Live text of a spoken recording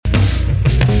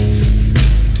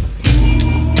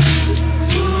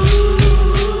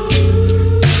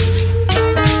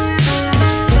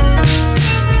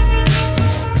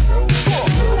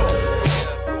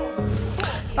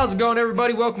going,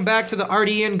 everybody? Welcome back to the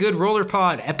RDN Good Roller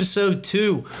Pod, episode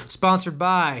 2, sponsored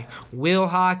by Will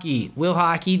Hockey. Will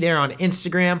Hockey, they're on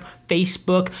Instagram,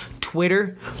 Facebook,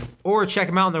 Twitter, or check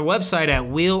them out on their website at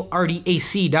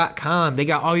willrdac.com. They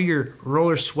got all your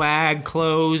roller swag,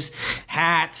 clothes,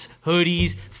 hats,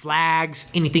 hoodies,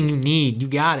 flags, anything you need. You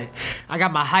got it. I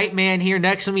got my hype man here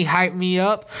next to me, hype me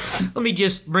up. Let me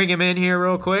just bring him in here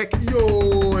real quick.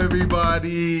 Yo,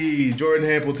 everybody. Jordan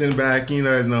Hampleton back. You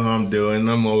guys know how I'm doing.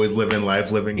 I'm always living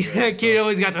life, living good. Kid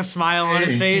always got the smile on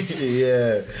his face.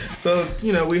 Yeah. So,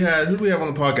 who do we have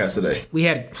on the podcast today? We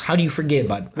had, how do you forget,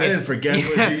 bud? I didn't forget,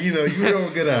 but you were all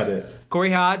good at it.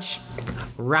 Corey Hodge,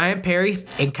 Ryan Perry,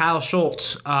 and Kyle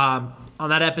Schultz. On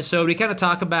that episode, we kind of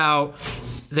talk about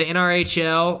the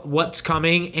NRHL, what's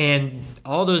coming, and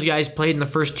all those guys played in the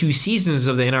first 2 seasons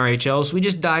of the NRHL. So we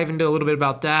just dive into a little bit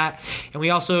about that. And we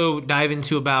also dive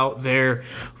into about their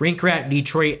Rink Rat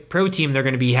Detroit Pro team they're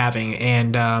going to be having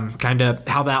and kind of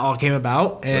how that all came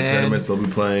about. And what tournaments they'll be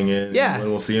playing in. Yeah. And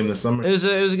when we'll see them this summer. It was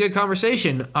a good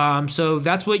conversation. So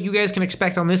that's what you guys can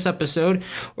expect on this episode.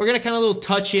 We're going to kind of a little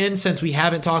touch in since we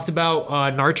haven't talked about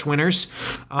Narch winners.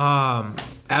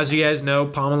 As you guys know,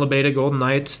 Palma Lebeda Golden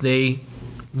Knights, they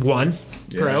won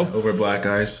pro. Over Black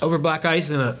Ice. Over Black Ice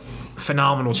in a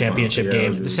phenomenal championship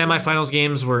game. The semifinals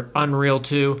games were unreal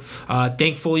too.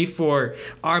 Thankfully for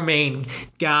our main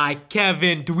guy,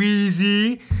 Kevin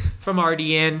Dweezy from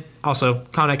RDN, also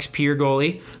Connex Peer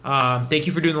goalie. Thank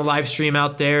you for doing the live stream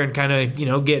out there and kind of,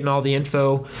 getting all the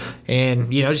info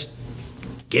and, just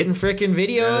getting freaking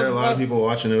video. Yeah, there are a lot of people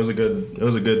watching. It was a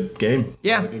good game.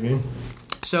 Yeah.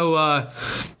 So,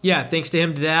 thanks to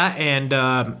him to that. And,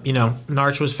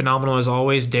 Narch was phenomenal as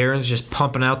always. Darren's just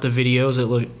pumping out the videos.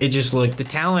 It just looked the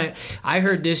talent. I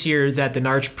heard this year that the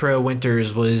Narch Pro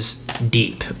Winters was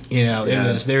deep.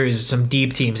 There is some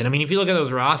deep teams. And if you look at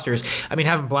those rosters,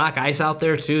 having Black Ice out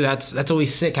there too, that's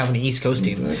always sick having an East Coast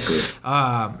team. Exactly.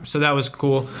 So that was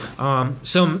cool.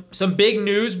 Some big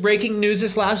news, breaking news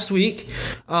this last week.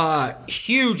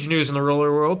 Huge news in the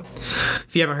roller world.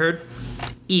 If you haven't heard,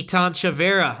 Itan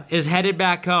Chavera is headed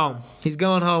back home. He's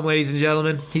going home, ladies and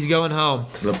gentlemen. He's going home.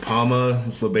 To the Palma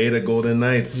Lebeda Golden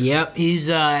Knights. Yep. He's,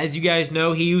 as you guys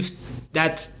know,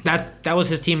 that was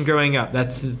his team growing up.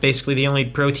 That's basically the only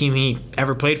pro team he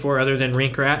ever played for other than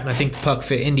Rink Rat and I think the Puck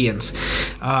Fit Indians.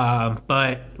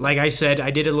 But like I said,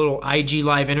 I did a little IG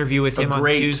live interview with him on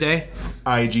Tuesday.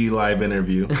 IG live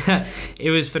interview.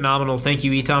 It was phenomenal. Thank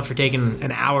you, Eton, for taking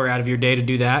an hour out of your day to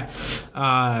do that.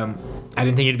 I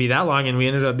didn't think it'd be that long, and we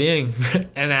ended up being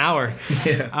an hour.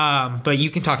 Yeah. But you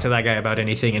can talk to that guy about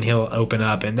anything, and he'll open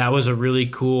up. And that was a really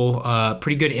cool,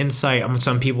 pretty good insight on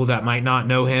some people that might not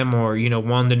know him or,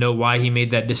 wanted to know why he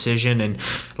made that decision. And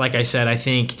like I said, I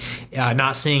think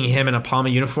not seeing him in a Palma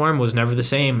uniform was never the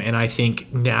same. And I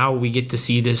think now we get to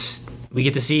see this. We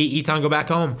get to see Eton go back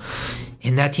home.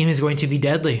 And that team is going to be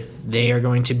deadly. They are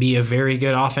going to be a very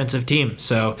good offensive team.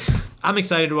 So I'm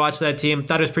excited to watch that team.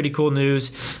 Thought it was pretty cool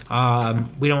news.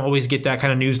 We don't always get that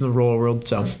kind of news in the roller world,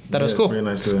 so that was cool. Very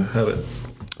nice to have it.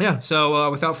 Yeah,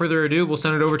 so without further ado, we'll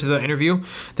send it over to the interview.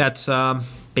 That's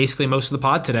basically most of the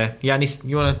pod today.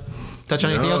 You want to touch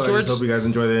on anything else, George? I just hope you guys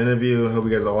enjoyed the interview. Hope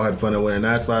you guys all had fun at Winter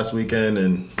Nats last weekend,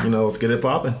 and let's get it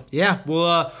popping. Yeah,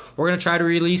 well, we're gonna try to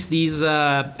release these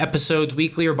episodes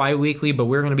weekly or bi-weekly, but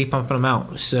we're gonna be pumping them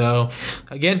out. So,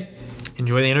 again,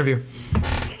 enjoy the interview.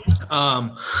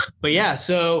 But yeah,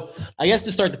 so I guess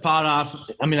to start the pod off,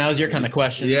 that was your kind of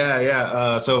question.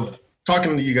 Yeah. So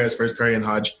talking to you guys first, Perry and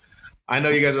Hodge. I know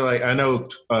you guys are I know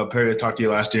Perry talked to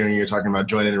you last year and you were talking about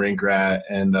joining Rink Rat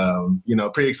and,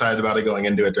 pretty excited about it going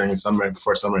into it during the summer,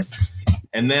 before summer.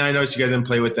 And then I noticed you guys didn't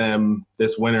play with them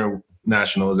this winter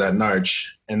nationals at Narch.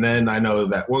 And then I know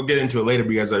that we'll get into it later,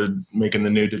 but you guys are making the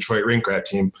new Detroit Rink Rat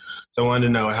team. So I wanted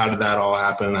to know, how did that all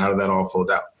happen and how did that all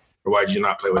fold out? Or why did you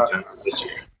not play with them this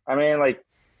year?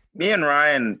 Me and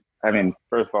Ryan,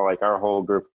 first of all, our whole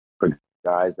group of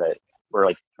guys that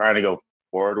we're trying to go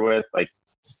forward with,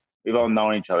 we've all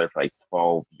known each other for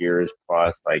 12 years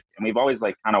plus, and we've always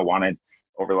kind of wanted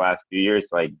over the last few years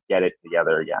to get it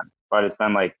together again. But it's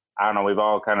been I don't know, we've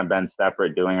all kind of been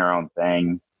separate doing our own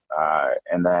thing.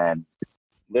 And then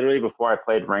literally before I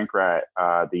played Rink Rat,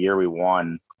 the year we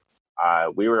won,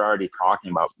 we were already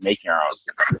talking about making our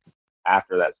own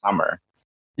after that summer.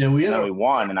 Yeah, we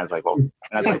won, and I was like, well,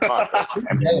 fuck.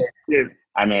 You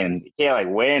can't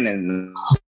win and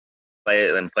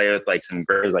play with some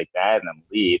girls like that and then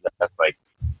leave. That's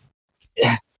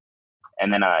yeah.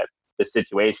 And then the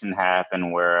situation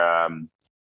happened where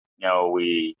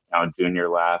junior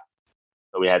left,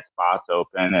 so we had spots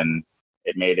open, and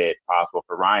it made it possible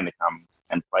for Ryan to come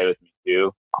and play with me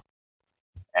too.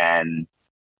 And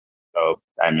So,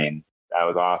 I mean, that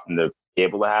was awesome to be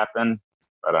able to happen.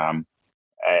 But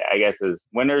I guess his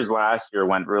winters last year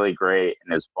went really great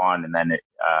and it was fun. And then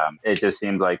it just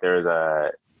seems like there's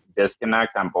a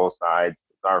disconnect on both sides.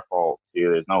 It's our fault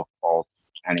too. There's no fault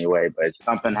anyway, but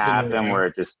something happened where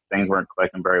it just things weren't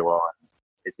clicking very well.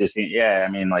 It just seemed, I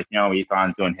mean, like,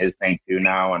 Ethan's doing his thing too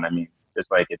now. And I mean,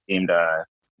 just like it seemed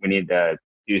we need to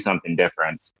do something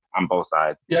different on both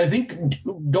sides. Yeah, I think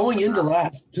going into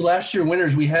last year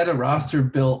winters, we had a roster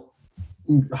built,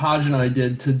 Hodge and I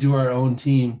did, to do our own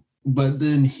team. But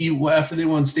then after they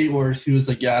won State Wars, he was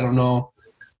like, yeah, I don't know.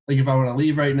 Like, if I want to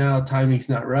leave right now, timing's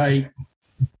not right.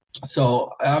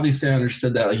 So, obviously, I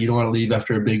understood that. Like, you don't want to leave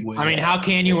after a big win. I mean, how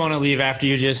can you want to leave after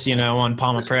you just, won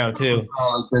Palma Pro, too?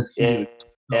 That's huge.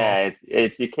 Yeah,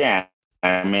 it's you can't.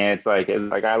 I mean, it's like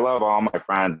I love all my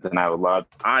friends, and I would love,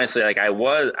 honestly, like I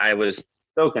was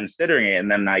still considering it, and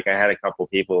then like I had a couple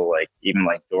people, like even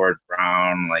like George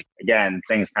Brown, like again,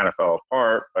 things kind of fell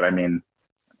apart, but I mean,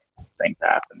 things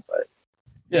happen. But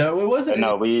yeah, it wasn't.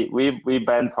 No, we've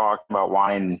been talking about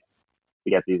wanting to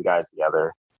get these guys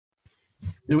together.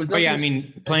 It was. Oh yeah, I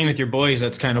mean, playing with your boys,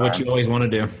 that's kind of what you always want to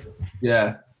do.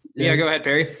 Yeah. Yeah, go ahead,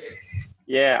 Perry.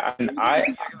 Yeah, and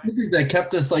I think that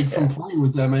kept us from playing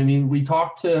with them. I mean, we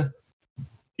talked to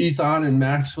Ethan and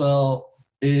Maxwell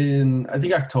in I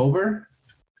think October,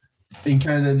 and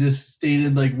kind of just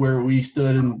stated like where we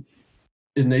stood, and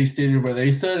they stated where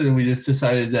they stood, and we just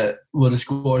decided that we'll just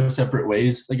go our separate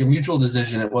ways, like a mutual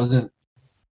decision. It wasn't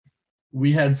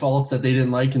we had faults that they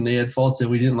didn't like, and they had faults that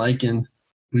we didn't like, and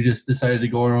we just decided to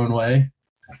go our own way.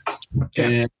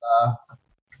 Yeah.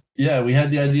 And we had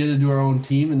the idea to do our own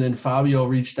team, and then Fabio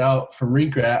reached out from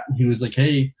Rink Rat, and he was like,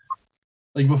 hey,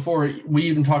 like before we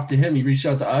even talked to him, he reached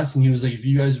out to us, and he was like, if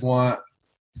you guys want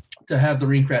to have the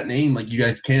Rink Rat name, like you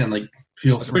guys can, like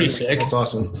feel That's free. pretty sick. That's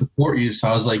awesome. Support you. So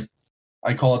I was like,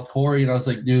 I called Corey, and I was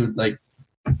like, dude, like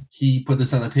he put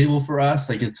this on the table for us.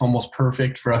 Like it's almost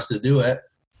perfect for us to do it.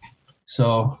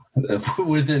 So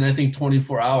within, I think,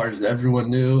 24 hours,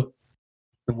 everyone knew.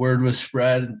 The word was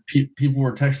spread. People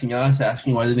were texting us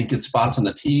asking why they didn't get spots on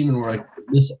the team, and we're like,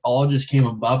 this all just came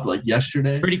up like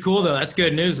yesterday. Pretty cool though. That's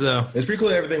good news though. It's pretty cool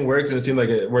that everything worked, and it seemed like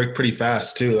it worked pretty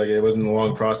fast too. Like it wasn't a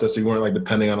long process. So you weren't like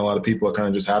depending on a lot of people. It kind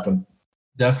of just happened.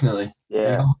 Definitely.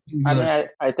 Yeah. I mean,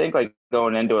 I think like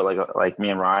going into it, like me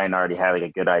and Ryan already had like a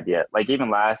good idea. Like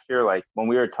even last year, like when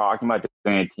we were talking about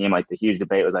doing a team, like the huge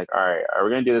debate was like, all right, are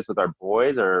we going to do this with our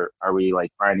boys, or are we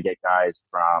like trying to get guys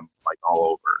from like all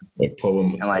over? Like pull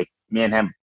them. And like me and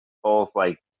him both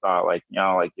like thought like,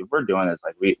 like if we're doing this,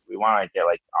 like we want to get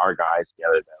like our guys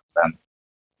together that have been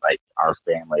like our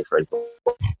family for the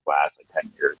last like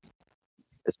 10 years,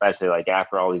 especially like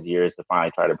after all these years to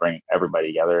finally try to bring everybody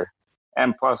together.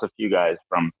 And plus a few guys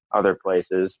from other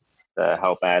places to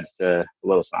help add to a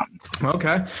little something.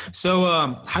 Okay. So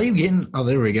how are you getting – oh,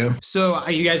 there we go. So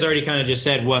you guys already kind of just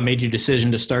said what made your decision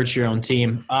to start your own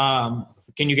team.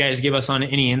 Can you guys give us on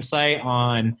any insight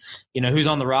on, who's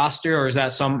on the roster, or is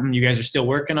that something you guys are still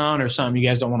working on, or something you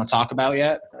guys don't want to talk about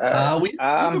yet?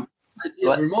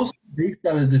 We're mostly based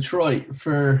out of Detroit.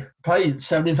 For probably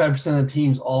 75% of the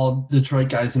teams, all Detroit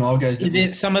guys and all guys. Is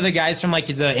it some of the guys from like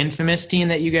the infamous team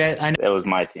that you guys? I know it was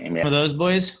my team. Yeah. Some of those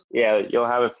boys. Yeah, you'll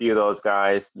have a few of those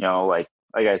guys. Like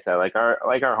I said, like our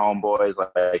homeboys,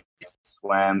 like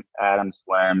Adam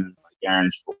Swim, like Aaron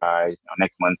guys,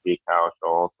 Nick Slinsky, Kyle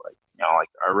Schultz, like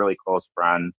our really close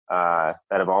friends that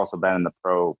have also been in the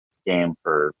pro game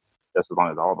for just as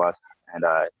long as all of us, and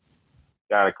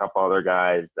got a couple other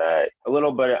guys that a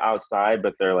little bit outside,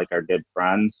 but they're like our good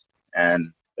friends, and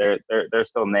they're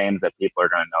still names that people are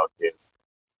going to know too.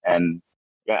 And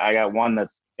I got one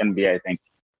that's going to be, I think,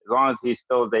 as long as he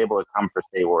still is able to come for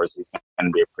State Wars, he's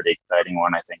going to be a pretty exciting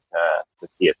one, I think, to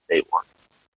see at State Wars.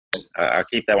 I'll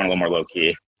keep that one a little more low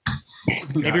key.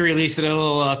 Maybe release it a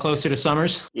little closer to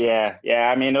Summers. Yeah.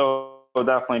 I mean, it'll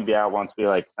definitely be out once we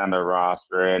like send a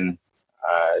roster in.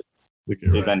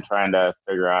 We've been trying to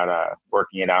figure out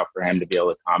working it out for him to be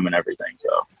able to come and everything.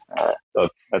 So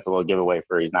that's a little giveaway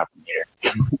for he's not from here.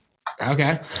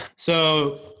 Okay.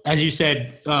 So as you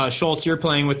said, Schultz, you're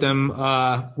playing with them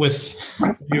with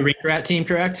your Rink Rat team,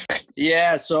 correct?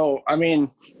 Yeah. So I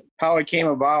mean, how it came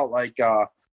about, like,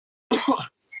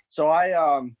 so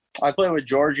I played with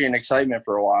Georgie in Excitement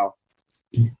for a while,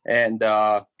 and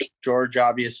George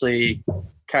obviously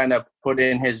kind of put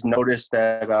in his notice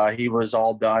that he was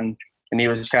all done and he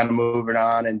was kind of moving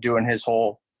on and doing his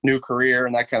whole new career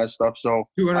and that kind of stuff. So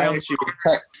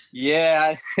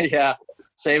yeah,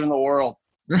 saving the world.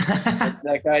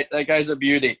 that guy's a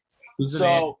beauty.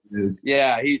 So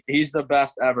yeah, he's the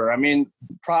best ever. I mean,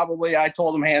 probably I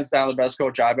told him hands down the best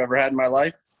coach I've ever had in my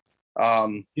life.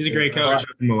 He's a great I've coach.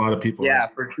 heard from a lot of people. Yeah,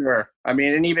 for sure. I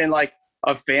mean, and even like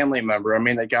a family member. I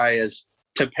mean, the guy is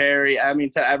to Perry. I mean,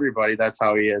 to everybody, that's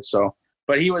how he is. So,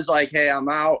 but he was like, "Hey, I'm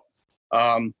out."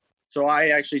 So I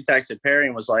actually texted Perry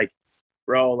and was like,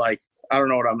 "Bro, like, I don't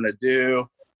know what I'm gonna do."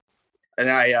 And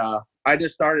I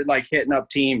just started like hitting up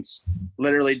teams,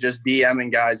 literally just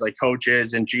DMing guys like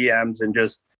coaches and GMs and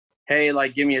just, "Hey,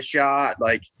 like, give me a shot.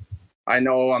 Like, I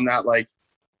know I'm not like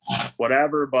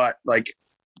whatever, but like."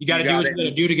 You got to do what you got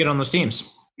to do to get on those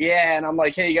teams. Yeah, and I'm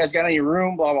like, "Hey, you guys got any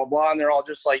room?" Blah blah blah, and they're all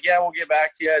just like, "Yeah, we'll get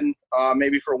back to you, and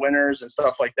maybe for winners and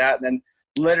stuff like that." And then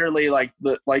literally, like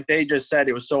they just said,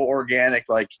 it was so organic.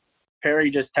 Like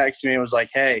Perry just texted me and was like,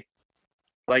 "Hey,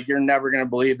 like you're never gonna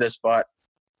believe this, but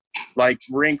like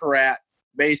Rink Rat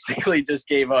basically just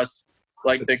gave us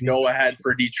like the go ahead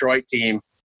for Detroit team,"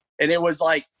 and it was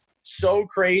like so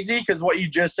crazy because what you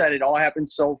just said, it all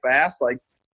happened so fast. Like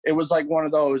it was like one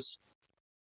of those,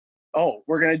 oh,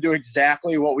 we're going to do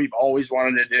exactly what we've always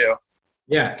wanted to do.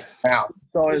 Yeah. Now,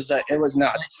 so it was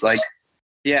nuts. Like,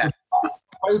 yeah.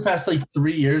 Probably the past like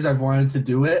 3 years, I've wanted to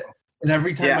do it, and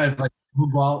every time I've like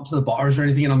go out to the bars or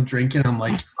anything, and I'm drinking, I'm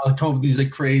like, I'll come up with these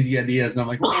like crazy ideas, and I'm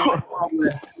like,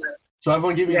 so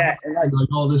everyone give me like,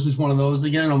 oh, this is one of those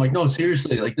again. And I'm like, no,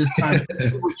 seriously, like this time.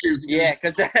 Yeah,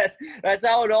 because that's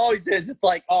how it always is. It's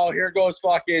like, oh, here goes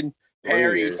fucking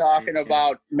Perry talking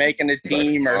about making a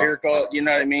team, or here go, you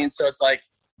know what I mean? So it's like,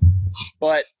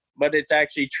 but it's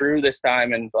actually true this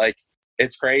time, and like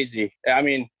it's crazy. I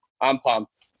mean, I'm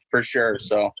pumped for sure.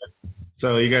 So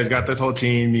you guys got this whole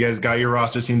team. You guys got your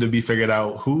roster seemed to be figured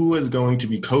out. Who is going to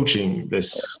be coaching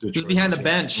this? Who's behind the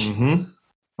bench? Mm-hmm.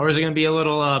 Or is it going to be a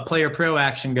little player pro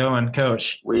action going,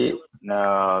 Coach?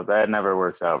 No, that never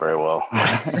works out very well. We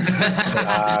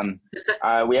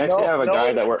actually have a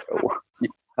guy that we're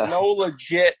no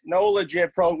legit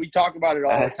pro. We talk about it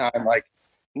all the time. Like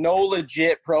no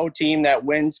legit pro team that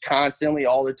wins constantly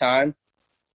all the time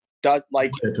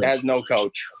has no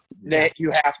coach.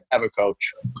 You have to have a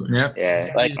coach.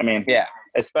 Yeah. Like, I mean, yeah.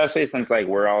 Especially since like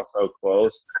we're all so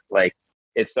close. Like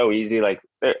it's so easy. Like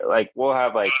we'll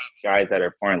have like guys that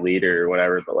are point leader or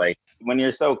whatever, but like when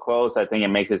you're so close, I think it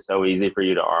makes it so easy for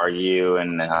you to argue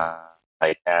and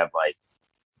like have like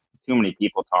too many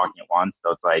people talking at once.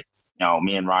 So it's like, you know,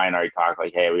 me and Ryan already talked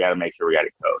like, hey, we got to make sure we got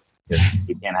a coach. Because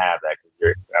we can't have that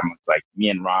because I'm like me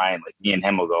and Ryan, like me and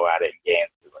him will go at it in games,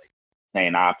 like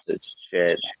saying opposite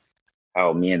shit.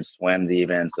 How me and Swims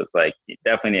even. So it's like you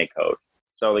definitely need a coach.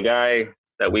 So the guy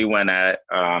that we went at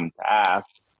to ask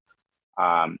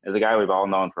is a guy we've all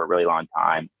known for a really long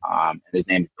time. And his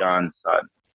name's John Sutton.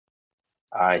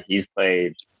 He's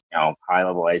played, you know, high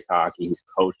level ice hockey. He's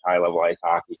coached high level ice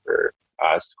hockey for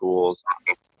schools,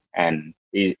 and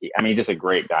he's just a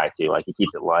great guy too. Like he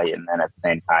keeps it light, and then at the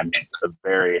same time, he's a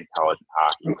very intelligent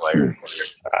hockey player.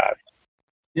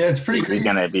 Yeah, it's pretty crazy. He's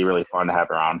gonna be really fun to have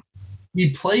around.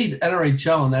 He played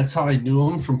NRHL, and that's how I knew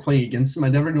him from playing against him. I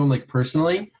never knew him like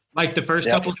personally. Like the first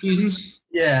couple seasons?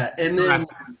 Yeah, and then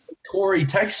Corey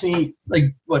texted me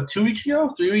like 2 weeks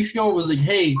ago, 3 weeks ago. Was like,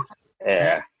 hey,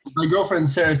 my girlfriend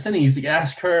Sarah Sinney. He's like,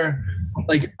 ask her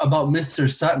like about Mr.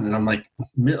 Sutton, and I'm like,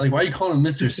 why are you calling him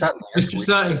Mr. Sutton? Mr.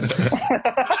 Sutton.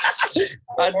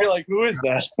 I'd be like, who is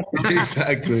that?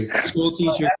 Exactly. School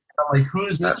teacher. I'm like,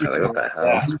 who's Mr. Sutton? What the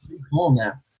hell? Call him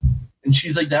that. And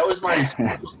she's like, that was my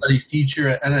social studies teacher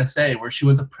at NSA, where she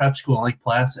went to prep school in Lake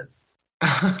Placid.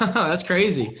 That's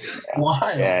crazy.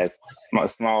 Why? Yeah,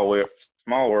 it's small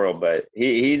world, but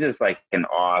he's just like an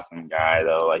awesome guy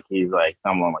though. Like he's like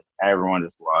someone like everyone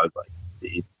just loves. Like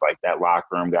he's like that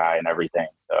locker room guy and everything.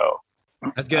 So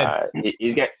that's good.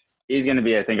 He's going to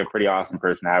be, I think, a pretty awesome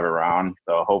person to have around.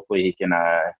 So hopefully he can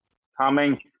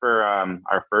coming for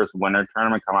our first winter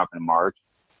tournament come up in March.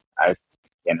 I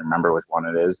can't remember which one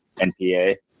it is.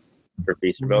 NPA for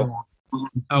Feasterville.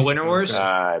 Oh, Winter Wars.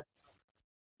 Yeah,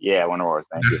 Winter Wars.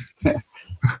 Thank you.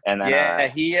 And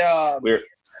then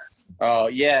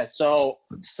So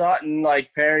Sutton,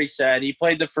 like Perry said, he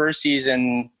played the first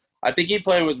season. I think he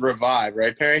played with Revive,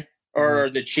 right, Perry? Or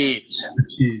the Chiefs.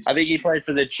 I think he played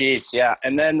for the Chiefs, yeah.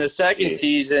 And then the second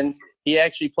season, he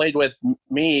actually played with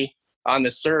me on the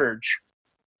Surge.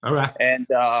 All right. And,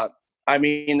 I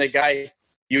mean, the guy,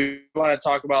 you want to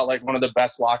talk about, like, one of the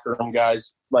best locker room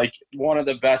guys, like, one of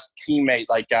the best teammate,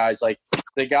 like, guys. Like,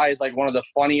 the guy is, like, one of the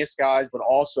funniest guys, but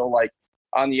also, like,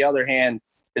 on the other hand,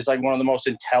 is, like, one of the most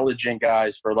intelligent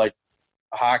guys for, like,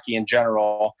 hockey in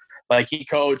general. Like, he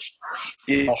coached,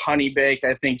 Honey Bake,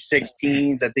 I think,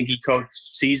 16s. I think he coached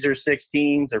Caesar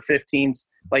 16s or 15s.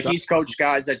 Like, he's coached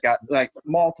guys that got, like,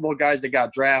 multiple guys that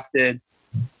got drafted.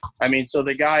 I mean, so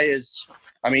the guy is,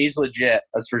 he's legit.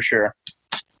 That's for sure.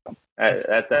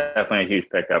 That's definitely a huge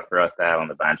pickup for us to have on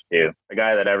the bench too. A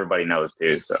guy that everybody knows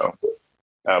too, so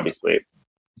that'll be sweet.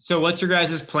 So what's your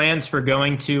guys' plans for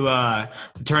going to the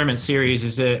tournament series?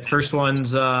 Is it first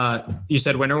one's you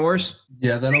said Winter Wars?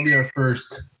 Yeah, that'll be our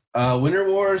first. Winter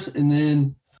Wars and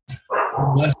then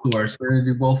West Wars. We're going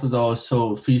to do both of those.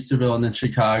 So Feasterville and then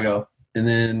Chicago. And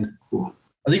then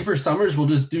I think for summers we'll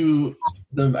just do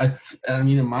I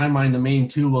mean, in my mind, the main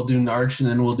two we'll do Narch and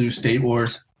then we'll do State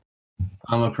Wars.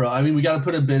 Pama Pro. I mean, we got to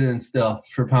put a bid in still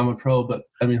for Pama Pro, but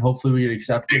I mean, hopefully we get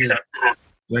accepted.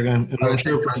 I'm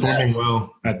sure performing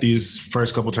well at these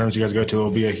first couple terms you guys go to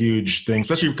will be a huge thing,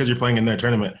 especially because you're playing in their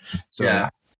tournament. So yeah,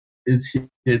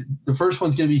 the first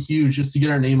one's going to be huge just to get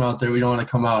our name out there. We don't want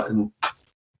to come out and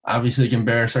obviously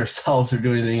embarrass ourselves or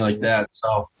do anything like that.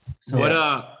 So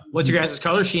what's your guys'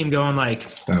 color scheme going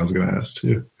like? That I was going to ask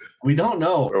too. We don't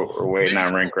know. We're waiting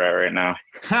on Rink Rat right now.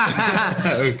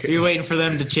 Okay. Are you waiting for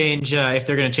them to change if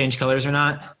they're going to change colors or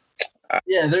not?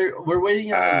 Yeah, we're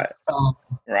waiting on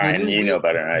Ryan, you know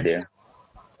better than I do.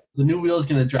 The new wheel is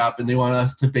going to drop, and they want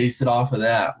us to base it off of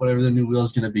that, whatever the new wheel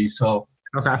is going to be. So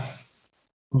okay,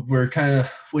 we're kind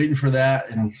of waiting for that,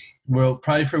 and we'll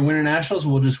probably for Winter Nationals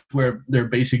we'll just wear their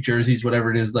basic jerseys,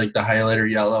 whatever it is, like the highlighter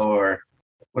yellow or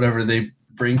whatever they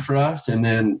bring for us, and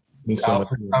then out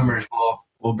for summers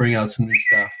we'll bring out some new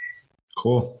stuff.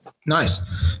 Cool, nice.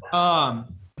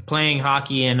 Playing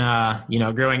hockey and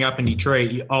growing up in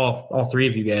Detroit, all three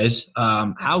of you guys.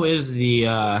 How is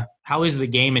the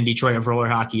game in Detroit of roller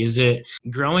hockey? Is it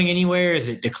growing anywhere? Is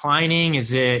it declining?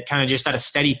 Is it kind of just at a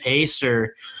steady pace,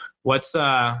 or what's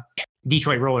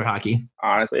Detroit roller hockey?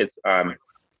 Honestly, it's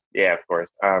of course.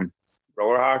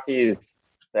 Roller hockey has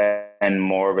been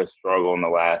more of a struggle in the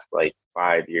last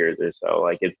 5 years or so.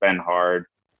 It's been hard.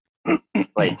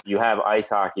 You have ice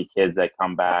hockey kids that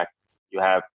come back. You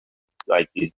have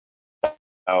these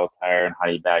Tire and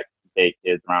Honey Bay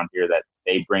kids around here that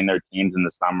they bring their teams in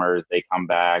the summers. They come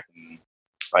back and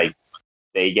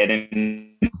they get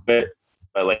into it,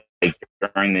 but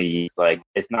during the years,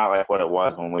 it's not like what it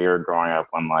was when we were growing up.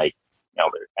 When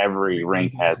every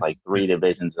rink has 3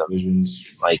 divisions of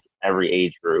every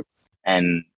age group,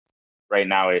 and right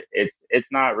now it's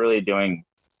not really doing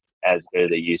as good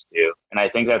as it used to. And I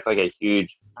think that's a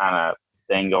huge kind of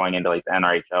thing going into the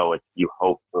NRHL, which you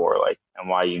hope for, and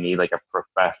why you need a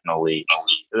professional league.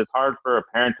 Because it's hard for a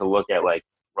parent to look at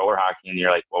roller hockey and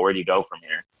you're well, where do you go from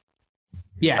here?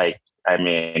 Yeah. I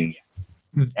mean,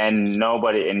 and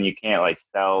nobody, and you can't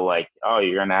sell oh,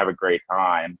 you're gonna have a great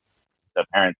time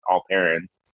to all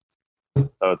parents.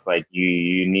 So it's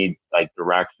you need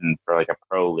direction for a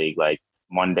pro league.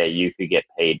 One day you could get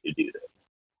paid to do this.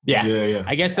 Yeah.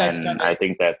 I guess that's I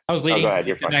think that's. I was leading go ahead,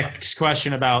 the next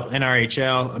question about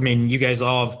NRHL. I mean, you guys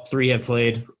all 3 have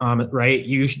played, right?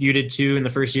 You did 2 in the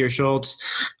first year,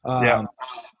 Schultz.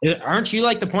 Aren't you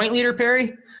the point leader,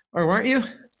 Perry? Or weren't you?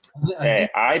 Hey,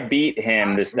 I beat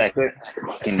him the second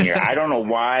year. I don't know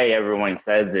why everyone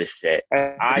says this shit.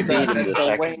 I beat him the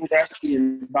second. Wayne Gretzky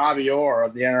and Bobby Orr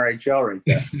of the NRHL right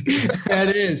there.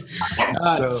 That is.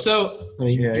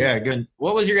 Good.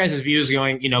 What was your guys' views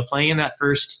going, playing in that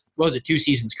first, 2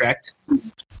 seasons, correct?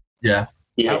 Yeah.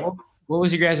 What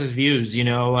was your guys' views? You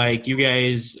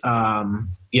guys, how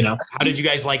did you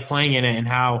guys like playing in it, and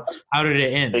how did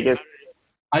it end?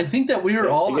 I think that we were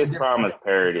all. The biggest problem is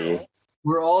parity.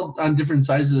 We're all on different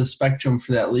sides of the spectrum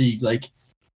for that league.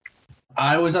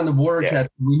 I was on the Border Cats.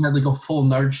 We had a full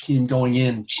Narch team going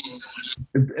in,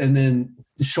 and then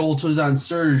Schultz was on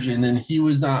Surge, and then he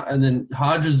was on, and then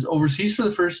Hodge was overseas for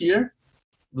the first year,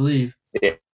 I believe.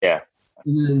 Yeah.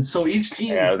 And then so each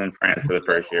team. Yeah, I was in France for the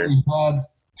first year. Had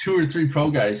 2 or 3 pro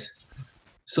guys,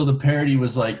 so the parity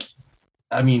was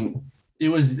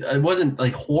it wasn't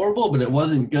horrible, but it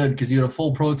wasn't good because you had a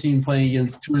full pro team playing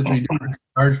against 2 or 3 different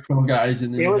large pro guys,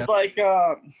 and then it was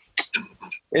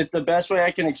the best way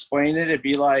I can explain it. It'd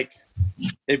be like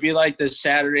the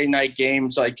Saturday night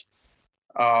games, that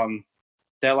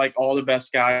all the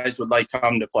best guys would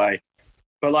come to play.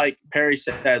 But like Perry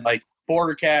said,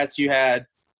 Border Cats, you had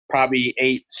probably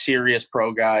 8 serious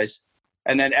pro guys,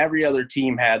 and then every other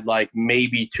team had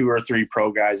maybe 2 or 3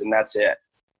 pro guys, and that's it.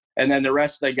 And then the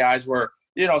rest of the guys were,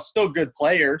 still good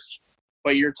players,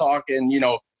 but you're talking,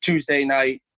 Tuesday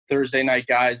night, Thursday night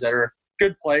guys that are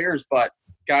good players, but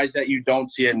guys that you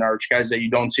don't see at Narch, guys that you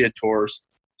don't see at Tours.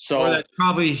 So that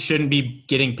probably shouldn't be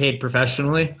getting paid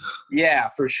professionally. Yeah,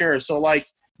 for sure. So like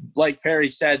Perry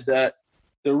said, the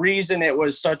reason it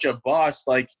was such a bust,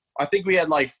 I think we had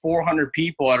 400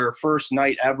 people at our first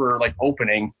night ever,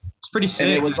 opening. It's pretty sick.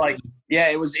 And it was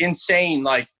it was insane.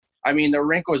 The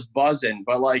rink was buzzing,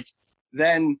 but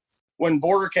then when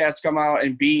Border Cats come out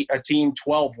and beat a team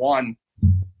 12-1,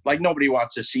 like nobody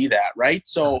wants to see that, right?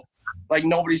 So like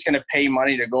nobody's going to pay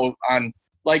money to go on.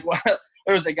 Like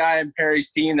there was a guy in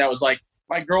Perry's team that was like,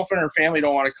 my girlfriend or family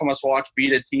don't want to come us watch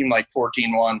beat a team like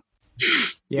 14-1. Yeah.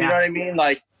 You know what I mean?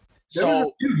 Like, There were so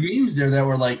a few games there that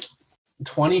were like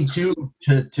 22-2.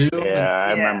 Yeah,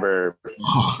 I remember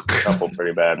Oh, a couple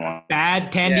pretty bad ones.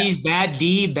 Bad Tendies, bad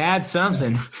D, bad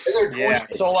something. yeah.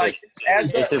 So like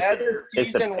as the It's a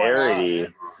season went parody.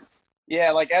 on, yeah,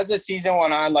 like as the season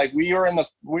went on, like we were in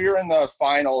the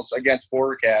finals against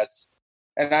Border Cats,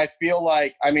 and I feel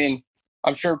like, I mean,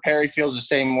 I'm sure Perry feels the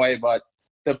same way, but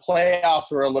the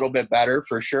playoffs were a little bit better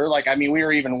for sure. Like, I mean, we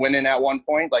were even winning at one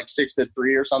point, like 6-3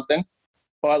 or something,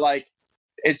 but like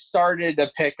it started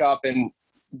to pick up and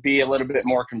be a little bit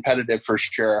more competitive for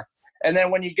sure. And then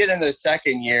when you get into the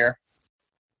second year,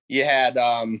 you had,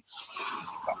 I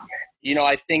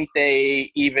think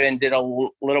they even did a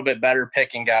little bit better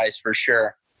picking guys for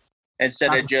sure,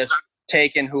 instead of just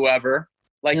taking whoever.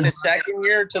 Like the second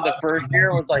year to the first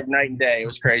year was like night and day. It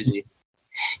was crazy.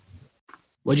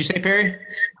 What'd you say, Perry?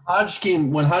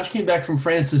 When Hodge came back from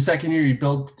France the second year,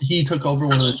 he took over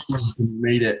one of the teams and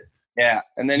made it. Yeah,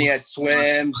 and then he had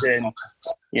Swims and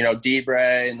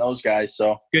Debray and those guys.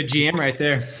 So Good GM right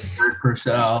there.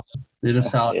 Purcell did a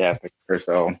solid. Yeah,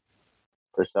 Purcell.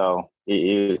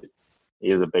 He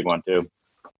is a big one too.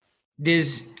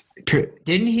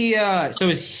 Didn't he? So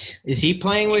is he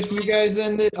playing with you guys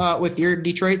then? With your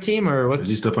Detroit team, or what? is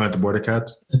he still playing at the Border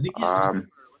Cats? I think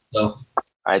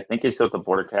I think he's still at the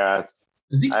Border Cats.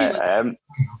 I haven't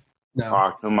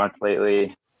talked to him much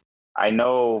lately. I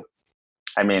know.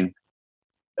 I mean,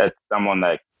 that's someone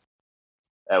that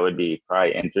would be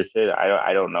probably interested.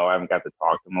 I don't know. I haven't got to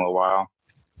talk to him in a while,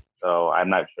 so I'm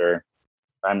not sure.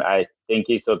 I think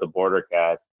he's still at the Border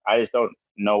Cats. I just don't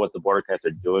know what the Border Cats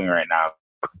are doing right now.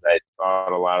 I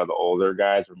thought a lot of the older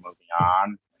guys were moving on,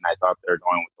 and I thought they were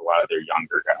going with a lot of their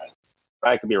younger guys. But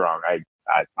I could be wrong. It's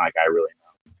not like I really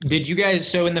know. Did you guys?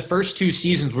 So in the first two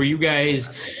seasons, were you guys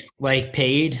like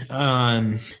paid?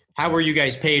 How were you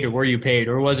guys paid, or were you paid,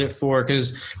 or was it for?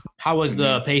 Because how was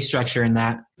the pay structure in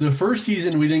that? The first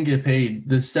season we didn't get paid.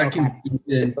 The second season,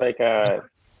 It's like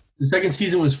the second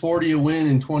season was 40 a win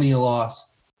and 20 a loss.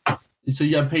 So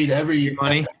you got paid every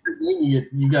Money.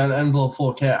 You got an envelope full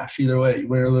of cash either way, you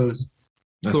win or lose.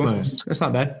 That's Cool. nice. That's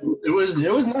not bad. It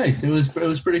was nice. It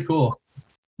was pretty cool.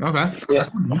 Okay. yeah,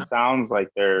 it sounds like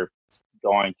they're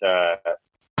going to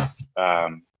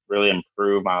really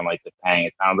improve on like the paying.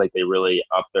 It sounds like they really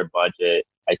upped their budget.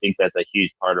 I think that's a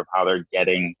huge part of how they're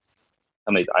getting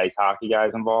some of these ice hockey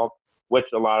guys involved, which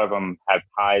a lot of them have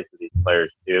ties to these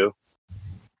players too.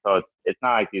 So it's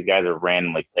not like these guys are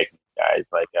randomly picking guys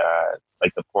like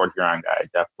the Port Huron guy,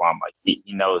 Jeff Blum. Like he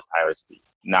knows Tyler Speed,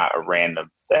 not a random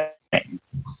thing.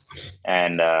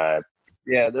 And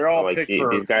yeah, they're all so, like picked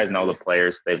for. these guys know the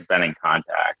players. They've been in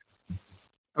contact.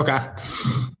 Okay.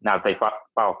 Now, if they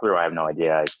follow through, I have no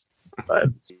idea. But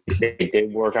they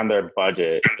did work on their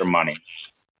budget for money.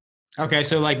 Okay.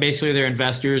 So like basically they're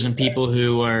investors and people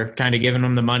who are kind of giving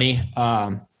them the money.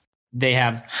 They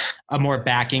have a more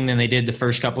backing than they did the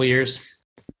first couple of years.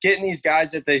 Getting these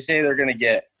guys that they say they're going to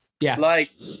get. Yeah. Like,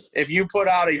 if you put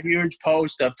out a huge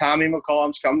post of Tommy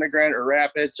McCollum's coming to Grand or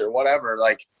Rapids or whatever,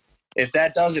 like, if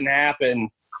that doesn't happen,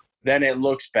 then it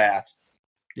looks bad.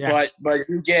 Yeah. But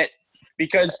you get –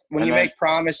 because when you make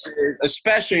promises,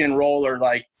 especially in roller,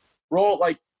 like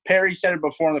Perry said it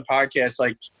before in the podcast,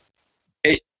 like,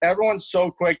 everyone's so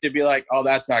quick to be like, oh,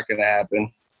 that's not going to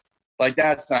happen. Like,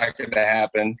 that's not going to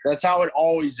happen. That's how it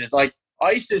always is. Like,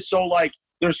 ice is so, like,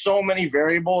 there's so many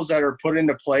variables that are put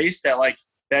into place that, like,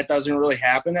 that doesn't really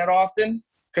happen that often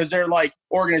because they're, like,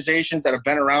 organizations that have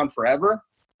been around forever.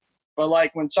 But,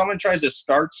 like, when someone tries to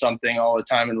start something all the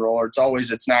time in roller,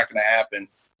 it's not going to happen.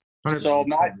 100%. So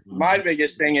my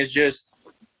biggest thing is just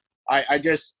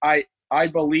I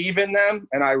believe in them,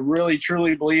 and I really,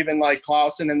 truly believe in, like,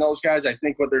 Clausen and those guys. I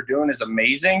think what they're doing is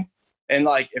amazing. And,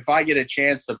 like, if I get a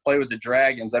chance to play with the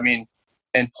Dragons, I mean,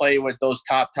 and play with those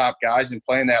top guys and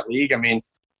play in that league, I mean,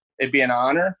 it'd be an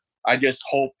honor. I just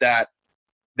hope that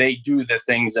they do the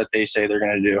things that they say they're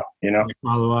going to do, you know?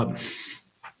 Follow up.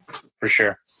 For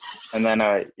sure. And then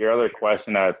your other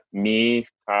question, me,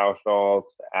 Kyle Schultz,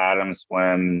 Adam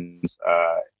Swims,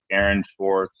 Aaron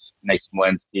Schwartz, Nick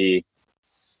Smolinski,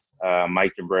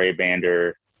 Mike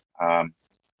DeBray-Bander. I'm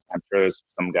sure there's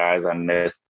some guys I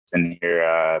missed in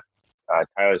here.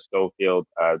 Tyler Schofield,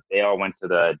 they all went to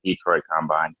the Detroit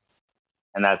Combine.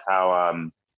 And that's how,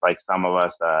 like, some of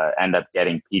us end up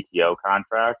getting PTO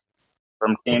contracts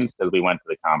from teams because we went to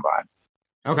the Combine.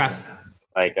 Okay.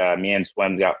 Like, me and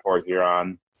Swims got Port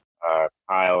Huron.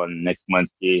 Kyle and Nick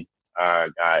Smolinski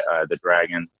got the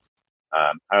Dragons.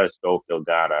 Tyler Schofield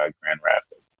got Grand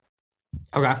Rapids.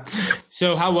 Okay.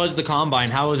 So how was the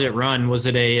combine? How was it run? Was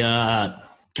it a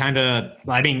kind of,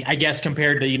 I mean, I guess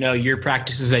compared to, your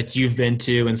practices that you've been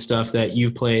to and stuff that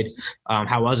you've played,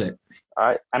 how was it?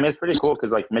 I mean, it's pretty cool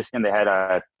because, like, Michigan, they had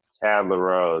Chad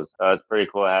LaRose. It's pretty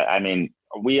cool. I mean,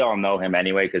 we all know him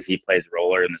anyway because he plays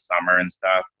roller in the summer and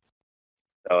stuff.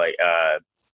 So, like,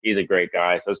 he's a great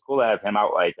guy. So it's cool to have him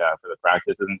out, like, for the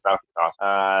practices and stuff.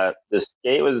 The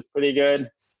skate was pretty good.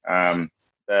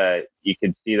 You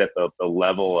could see that the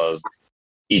level of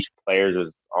each player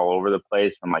was all over the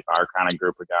place, from like our kind of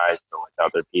group of guys to like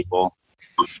other people.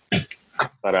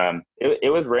 But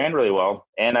it was ran really well,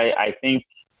 and I think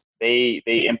they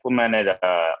implemented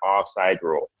a offside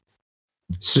rule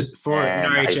for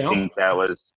NHL. I think that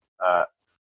was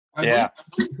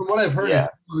From what I've heard, it's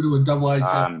to a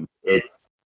double-eyed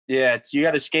it's you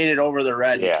got to skate it over the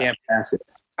red. Yeah. You can't pass it.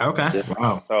 Okay.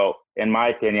 Wow. So in my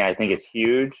opinion, I think it's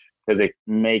huge because it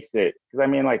makes it. Because I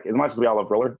mean, like, as much as we all love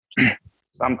roller,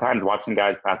 sometimes watching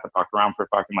guys pass the puck around for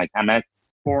fucking like 10 minutes,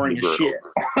 Boring as shit.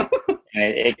 and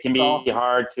it can be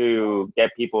hard to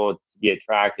get people to be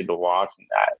attracted to watching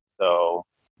that. So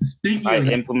by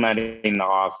implementing the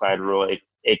offside rule,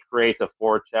 it creates a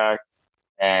forecheck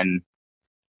and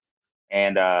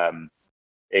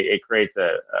it creates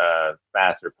a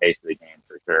faster pace of the game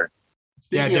for sure.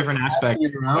 Different aspect.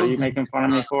 What are you making fun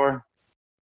of me for?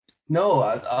 No,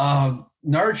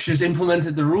 Narch just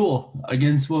implemented the rule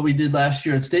against what we did last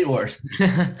year at State Wars.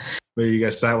 But you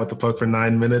guys sat with the puck for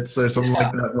 9 minutes or something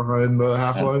like that behind the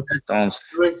half line?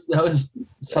 That was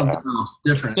something else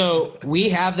different. So we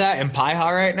have that in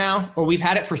Pieha right now, or we've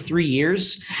had it for 3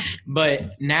 years,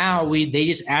 but now they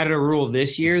just added a rule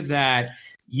this year that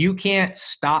you can't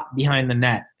stop behind the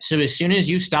net. So as soon as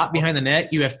you stop behind the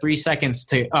net, you have 3 seconds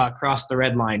to cross the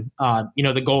red line,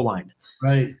 the goal line.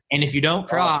 Right. And if you don't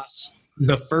cross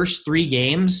the first 3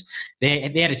 games, they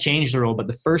had to change the rule, but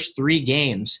the first 3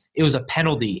 games, it was a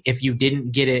penalty if you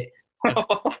didn't get it.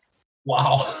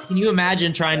 Wow. Can you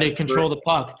imagine trying to control the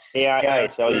puck? Yeah, I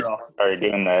started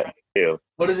doing that too.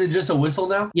 What is it, just a whistle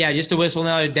now? Yeah, just a whistle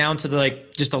now, down to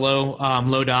just a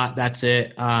low dot. That's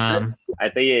it. I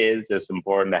think it is just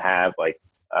important to have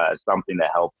something that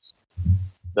helps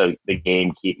the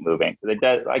game keep moving. Because it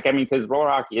does, because roller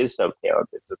hockey is so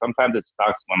talented. So sometimes it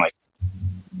sucks when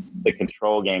the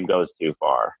control game goes too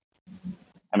far.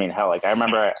 I mean, hell, I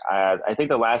remember I think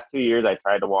the last 2 years I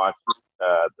tried to watch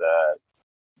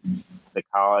the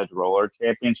college roller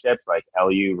championships, like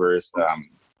LU versus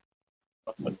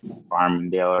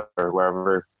Farmingdale or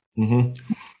wherever. Mm-hmm.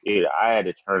 Dude, I had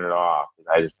to turn it off because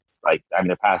I just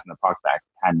they're passing the puck back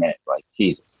 10 minutes. Like,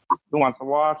 Jesus, who wants to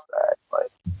watch that?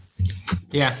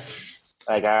 Yeah.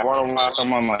 I want to watch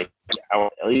someone at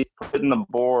least put in the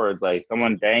boards,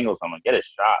 someone dangle someone, get a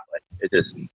shot. It's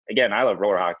just, again, I love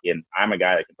roller hockey and I'm a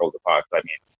guy that controls the puck. So,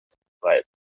 but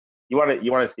you want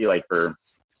to see for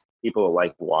people who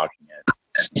like watching it.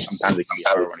 Sometimes it can be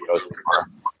hard when it goes too far.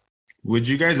 Would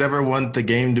you guys ever want the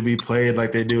game to be played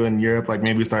like they do in Europe?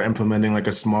 Maybe start implementing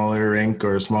a smaller rink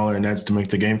or smaller nets to make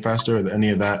the game faster? Or any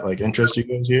of that interest you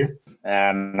guys here?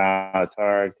 No, it's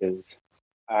hard because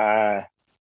I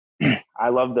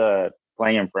love the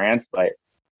playing in France, but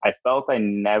I felt I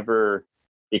never,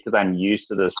 because I'm used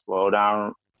to the slow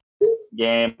down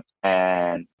game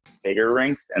and bigger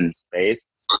rinks and space.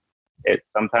 It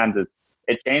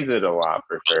changes it a lot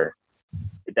for sure.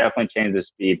 It definitely changes the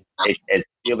speed. It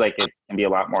feels like it can be a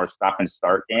lot more stop and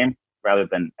start game rather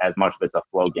than as much of it's a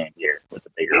flow game here with the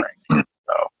bigger rink.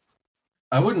 So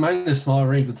I wouldn't mind a smaller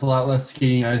rink. It's a lot less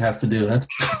skating I'd have to do.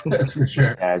 That's for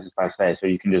sure. Yeah, I was just about to say, so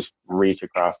you can just reach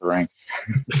across the rink.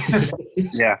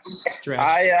 Yeah.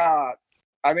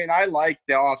 I like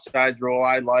the offsides rule.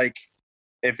 I like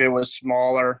if it was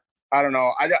smaller. I don't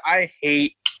know. I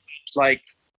hate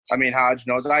Hodge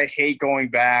knows I hate going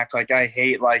back. I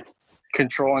hate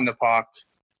controlling the puck.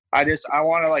 I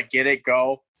want to get it,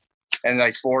 go, and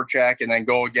forecheck and then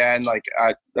go again.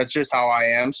 That's just how I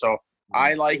am. So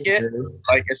I like it,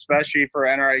 especially for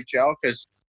NRHL, because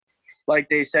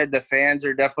they said, the fans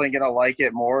are definitely going to like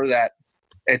it more, that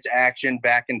it's action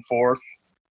back and forth,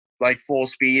 full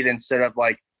speed instead of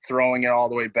throwing it all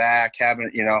the way back,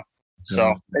 having,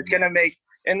 so it's going to make,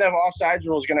 and the offsides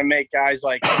rule is going to make guys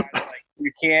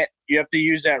you have to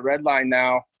use that red line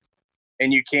now,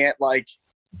 and you can't really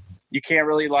you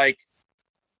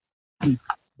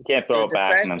can't throw it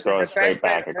back and then throw it straight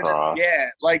back across. Yeah,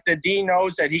 the D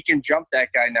knows that he can jump that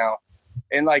guy now,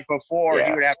 and before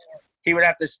he would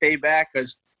have to stay back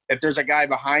because if there's a guy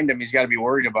behind him, he's got to be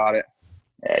worried about it.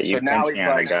 Yeah, you so now he's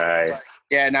a guy.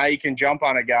 yeah, now you can jump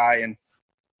on a guy and,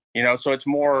 so it's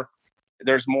more,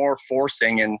 there's more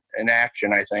forcing in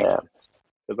action, I think. Yeah.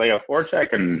 Because like a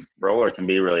forecheck and roller can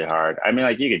be really hard. I mean,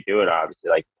 like you could do it obviously.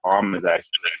 Like Palm is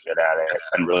actually really good at it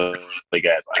and really good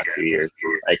the last 2 years.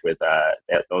 Like with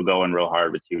they'll go in real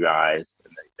hard with two guys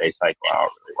and they cycle out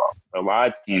really well. But a lot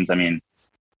of teams, I mean,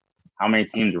 how many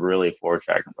teams really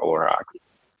forecheck and roller hockey?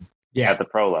 Yeah. At the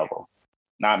pro level,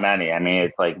 not many. I mean,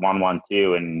 it's like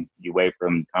 1-1-2, and you wait for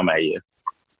them to come at you.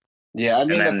 Yeah, I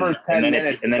mean, the first 10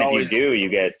 minutes. If you do, you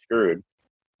get screwed.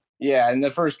 Yeah, in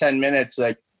the first 10 minutes,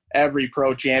 like every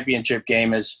pro championship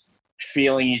game is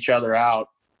feeling each other out.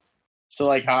 So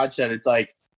like Hodge said, it's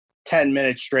like 10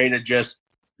 minutes straight of just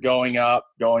going up,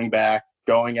 going back,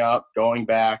 going up, going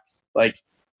back. Like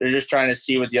they're just trying to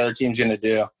see what the other team's going to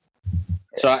do.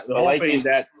 So I'm hoping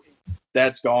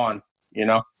that's gone,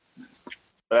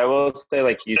 But I will say,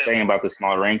 like you saying about the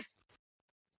small rinks,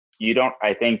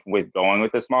 I think with going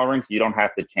with the small rinks, you don't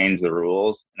have to change the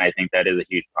rules. And I think that is a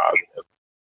huge positive.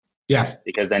 Yeah.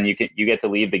 Because then you get to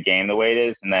leave the game the way it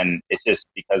is. And then it's just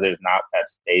because there's not that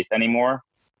space anymore,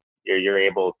 you're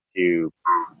able to,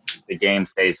 the game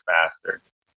stays faster.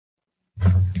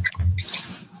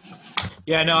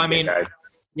 Yeah, no, I mean,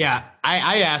 yeah,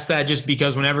 I asked that just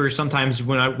because sometimes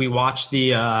when we watch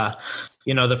the,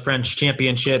 the French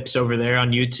championships over there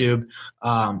on YouTube,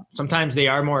 sometimes they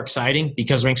are more exciting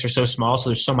because rinks are so small, so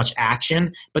there's so much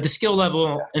action, but the skill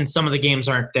level in some of the games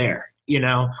aren't there,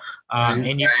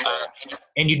 and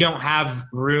you don't have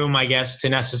room, I guess, to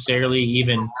necessarily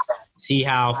even see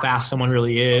how fast someone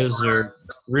really is or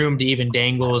room to even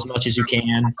dangle as much as you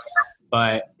can.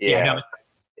 But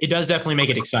it does definitely make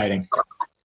it exciting.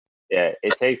 Yeah,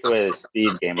 it takes away the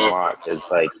speed game a lot because,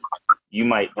 like, you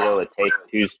might be able to take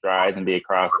 2 strides and be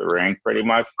across the rink pretty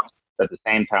much, but at the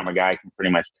same time, a guy can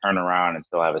pretty much turn around and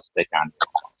still have a stick on him.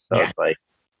 So it's like,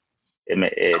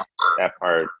 that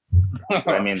part.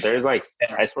 I mean, there's like,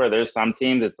 I swear, there's some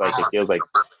teams. It's like it feels like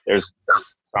there's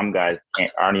some guys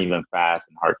aren't even fast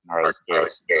and hardly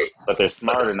skate, but they're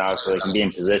smart enough so they can be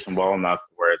in position well enough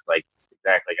where it's like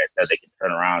exactly like I said, they can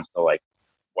turn around and still like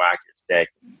whack your stick.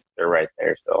 And they're right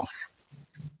there still.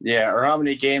 Yeah, or how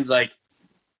many games like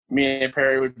me and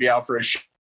Perry would be out for a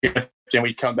shift and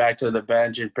we'd come back to the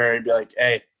bench and Perry would be like,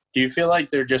 "Hey, do you feel like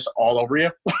they're just all over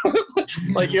you?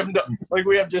 Like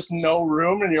we have just no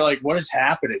room?" And you're like, "What is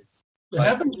happening?" It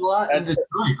happens a lot in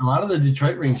Detroit. A lot of the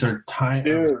Detroit rinks are tiny.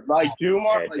 Dude, like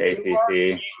Dumar,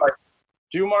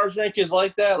 Dumar's rink is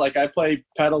like that. Like I play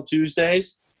Pedal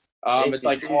Tuesdays. It's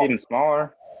like even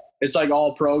smaller. It's like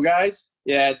all pro guys.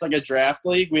 Yeah, it's like a draft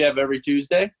league we have every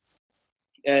Tuesday.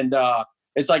 And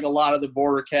it's like a lot of the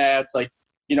border cats, like,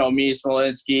 me,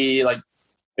 Smolinski, like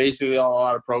basically a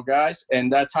lot of pro guys.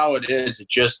 And that's how it is. It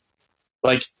just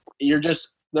like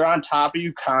they're on top of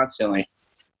you constantly.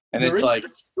 And it's like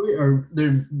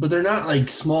they're not like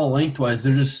small lengthwise.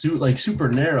 They're just super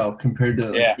narrow compared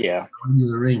to the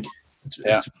rink.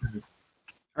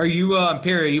 Are you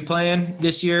Perry, are you playing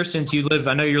this year since you live?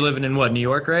 I know you're living in New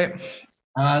York, right?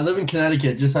 I live in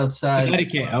Connecticut, just outside.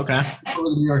 Connecticut, okay. Over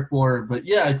the New York border. But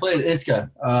yeah, I play at Ithaca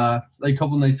like a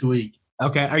couple nights a week.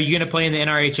 Okay. Are you going to play in the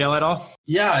NRHL at all?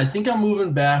 Yeah, I think I'm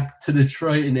moving back to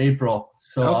Detroit in April.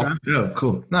 So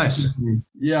cool. Nice.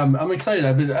 Yeah, I'm excited.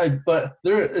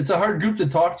 It's a hard group to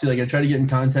talk to. Like I try to get in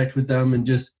contact with them and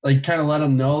just like kind of let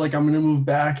them know like I'm going to move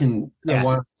back and I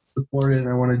want to support it and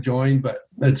I want to join, but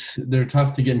they're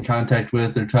tough to get in contact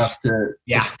with. They're tough to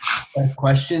ask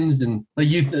questions, and like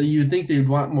you think they'd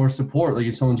want more support, like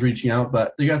if someone's reaching out,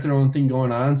 but they got their own thing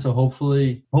going on. So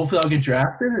hopefully I'll get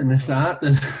drafted, and if not,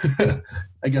 then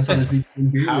I guess I'll just be.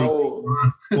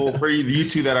 Well, for you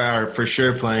two that are for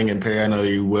sure playing, and Perry, I know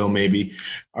you will. Maybe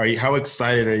how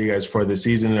excited are you guys for the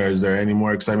season, or is there any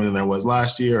more excitement than there was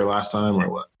last year or last time, or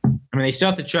what? I mean, they still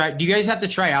have to try. Do you guys have to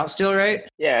try out still, right?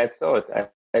 Yeah, it's still.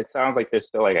 It sounds like there's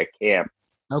still like a camp.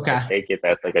 Okay. I take it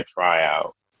that's like a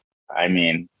tryout. I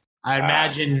mean, I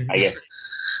imagine I guess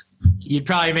you'd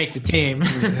probably make the team.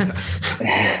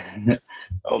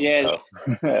 Yes.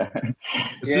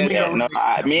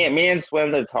 Me and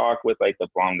Swim have talked with like the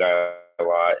Blum guy a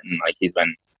lot, and like he's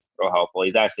been real helpful.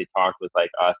 He's actually talked with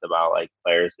like us about like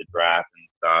players to draft and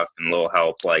stuff, and a little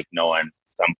help like knowing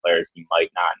some players he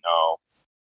might not know.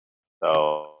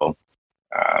 So,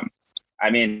 I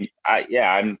mean, I'm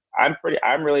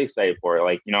really excited for it.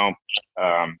 Like,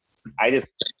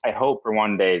 I hope for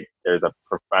one day there's a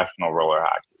professional roller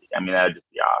hockey league. I mean, that would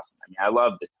just be awesome. I mean, I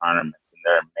love the tournaments and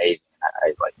they're amazing.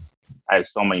 I have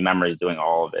so many memories doing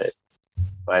all of it.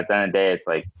 But at the end of the day, it's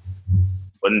like,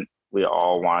 wouldn't we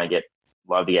all love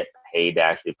to get paid to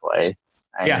actually play?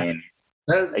 I mean,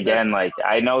 again, like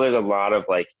I know there's a lot of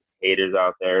like haters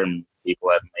out there and people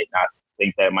that might not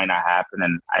think that might not happen.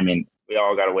 And I mean, we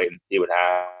all got to wait and see what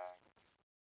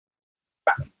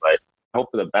happens. But I hope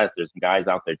for the best. There's some guys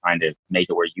out there trying to make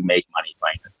it where you make money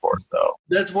playing the sport. So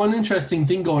that's one interesting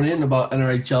thing going in about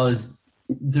NRHL is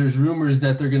there's rumors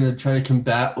that they're going to try to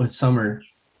combat with summer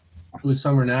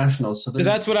nationals. So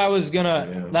that's what I was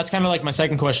gonna. That's kind of like my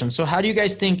second question. So how do you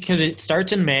guys think? Because it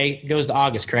starts in May, goes to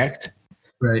August, correct?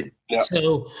 Right. Yeah.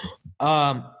 So,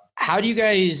 how do you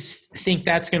guys think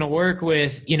that's going to work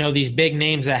with, these big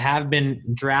names that have been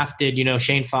drafted,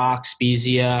 Shane Fox,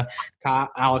 Spezia,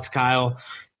 Alex Kyle,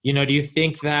 do you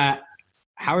think that,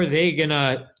 how are they going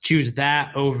to choose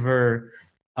that over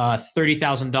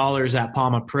 $30,000 at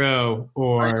Palma Pro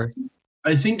or?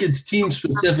 I think it's team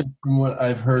specific from what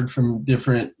I've heard from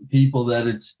different people that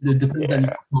it depends on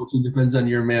your coach, it depends on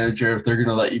your manager if they're going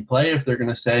to let you play, if they're going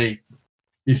to say,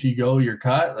 if you go, you're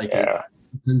cut. Like, it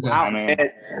depends on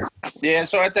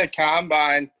so at the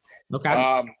combine,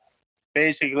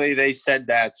 basically they said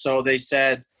that. So they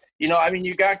said,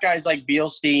 you got guys like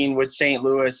Bielstein with St.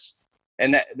 Louis,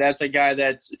 and that's a guy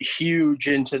that's huge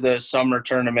into the summer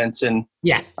tournaments and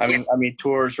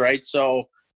tours, right? So,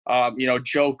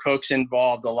 Joe Cook's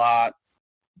involved a lot.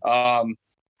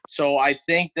 So I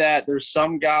think that there's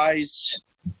some guys,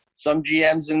 some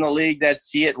GMs in the league that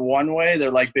see it one way.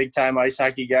 They're like big time ice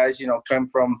hockey guys, come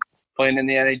from playing in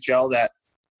the NHL, that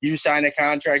you sign a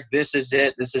contract, this is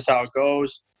it, this is how it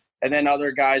goes. And then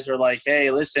other guys are like,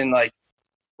 hey, listen, like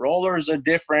roller's a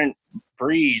different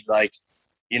breed. Like,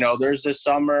 there's the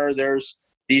summer, there's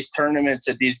these tournaments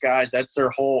that these guys, that's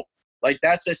their whole, like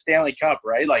that's a Stanley Cup,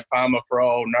 right? Like Palma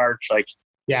Pro, Narch, like,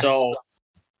 so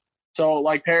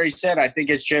like Perry said, I think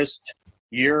it's just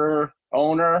your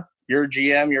owner, your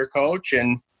GM, your coach,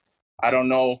 and I don't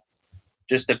know,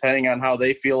 just depending on how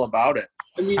they feel about it.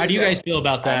 How do you guys feel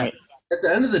about that? At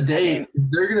the end of the day, if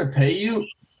they're going to pay you,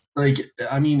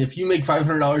 if you make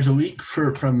 $500 a week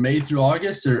from May through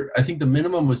August, or I think the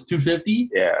minimum was $250.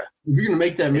 Yeah. If you're going to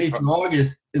make that May through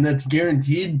August and that's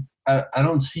guaranteed, I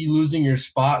don't see losing your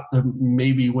spot to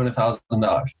maybe win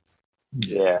 $1,000.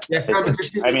 Yeah.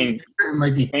 It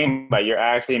might be, but you're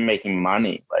actually making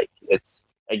money. Like it's,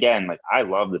 again, like I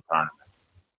love the tournament,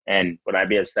 and would I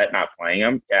be upset not playing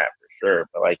them? Yeah, for sure.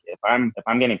 But like if I'm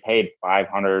getting paid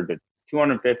 $500 to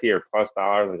 $250 or plus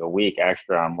like a week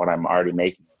extra on what I'm already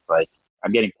making, it's like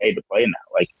I'm getting paid to play now.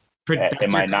 Like,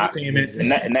 am I not?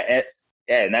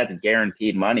 And that's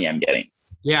guaranteed money I'm getting.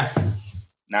 Yeah.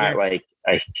 Not like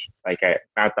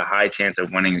not the high chance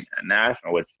of winning a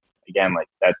national, which again, like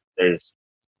that, it's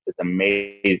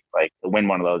amazing. Like to win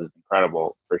one of those is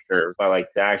incredible for sure. But like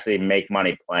to actually make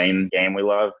money playing the game we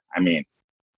love, I mean,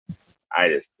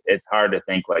 it's hard to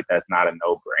think like that's not a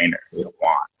no-brainer to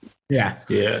want. Yeah.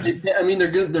 Yeah. I mean, they're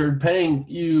good. They're paying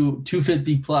you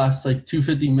 $250 plus, like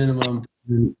 $250 minimum.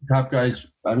 And top guys,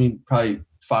 I mean, probably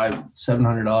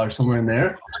 $500-$700 somewhere in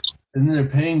there, and then they're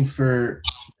paying for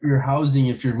your housing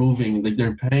if you're moving. Like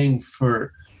they're paying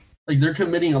for, like they're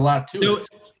committing a lot to it.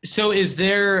 So is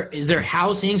there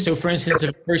housing? So for instance, if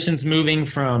a person's moving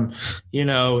from,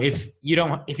 if you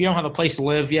don't have a place to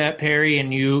live yet, Perry,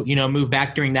 and you move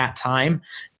back during that time,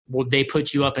 will they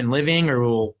put you up in living,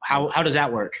 or how does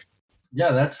that work?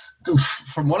 Yeah, that's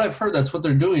from what I've heard. That's what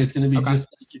they're doing. It's going to be just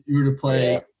like if you were to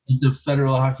play the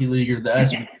Federal Hockey League or the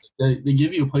S. They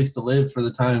give you a place to live for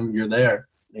the time you're there.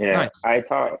 Yeah, nice. I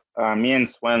talked. Me and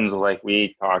Swims, like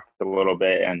we talked a little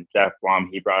bit, and Jeff Blum,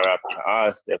 he brought up to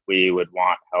us if we would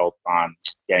want help on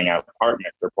getting an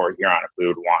apartment for Port Huron if we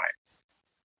would want it.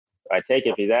 I take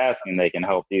it if he's asking, they can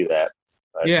help do that.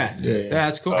 But, yeah,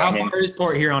 that's cool. How far is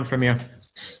Port Huron from you?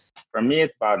 For me,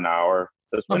 it's about an hour.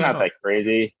 So it's not that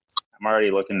crazy. I'm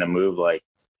already looking to move like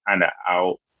kind of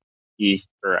out east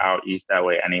that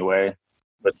way anyway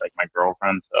with like my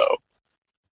girlfriend. So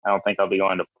I don't think I'll be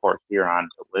going to Port Huron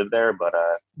to live there, but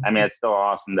I mean, it's still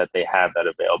awesome that they have that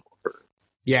available for.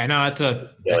 Yeah, no, that's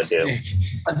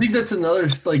I think that's another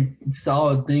like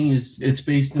solid thing is it's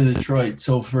based in Detroit.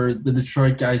 So for the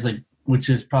Detroit guys, like, which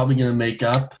is probably going to make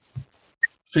up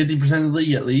 50% of the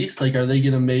league at least, like, are they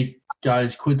going to make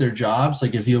guys quit their jobs?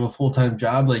 Like if you have a full-time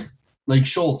job, like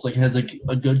Schultz, like has a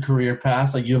good career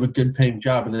path, like you have a good paying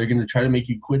job, and they're going to try to make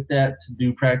you quit that to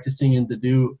do practicing and to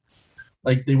do,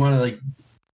 like, they want to like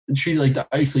treat it like the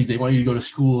ice league. They want you to go to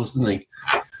schools and like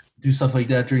do stuff like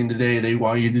that during the day. They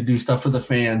want you to do stuff for the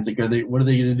fans. Like, what are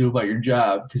they going to do about your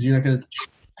job? Because you're not going to,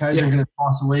 guys are going to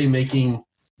toss away making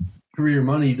career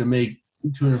money to make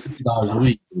 $250 a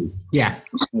week. Yeah.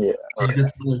 That's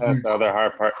the other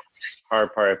hard part.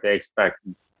 If they expect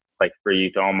like for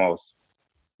you to almost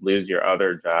lose your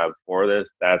other job for this,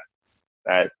 that's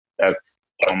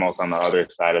almost on the other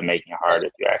side of making it hard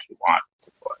if you actually want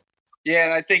to play. Yeah,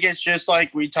 and I think it's just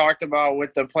like we talked about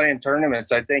with the playing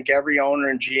tournaments. I think every owner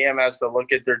and GM has to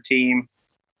look at their team,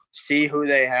 see who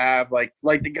they have. Like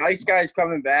the ice guys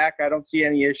coming back, I don't see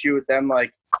any issue with them.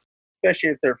 Like, especially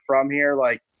if they're from here,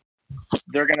 like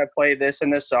they're gonna play this in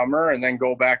the summer and then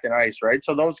go back in ice, right?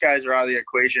 So those guys are out of the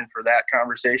equation for that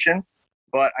conversation.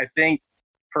 But I think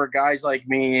for guys like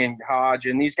me and Hodge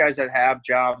and these guys that have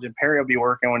jobs, and Perry will be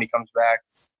working when he comes back,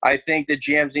 I think the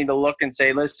GMs need to look and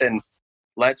say, listen,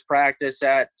 let's practice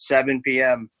at 7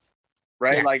 p.m.,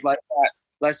 right? Yeah. Like,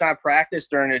 let's not practice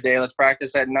during the day. Let's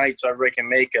practice at night so everybody can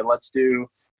make it. Let's do,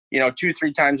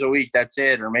 2-3 times a week. That's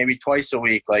it. Or maybe twice a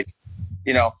week. Like,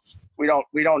 we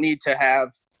don't need to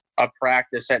have a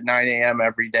practice at 9 a.m.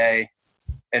 every day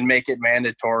and make it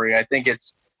mandatory. I think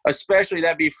especially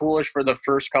that'd be foolish for the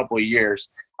first couple of years.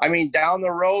 I mean, down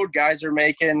the road, guys are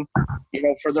making,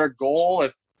 for their goal,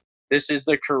 if this is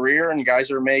the career and guys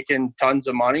are making tons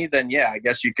of money, then yeah, I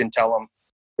guess you can tell them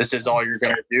this is all you're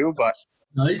going to do. But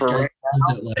for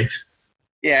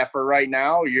right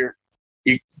now, you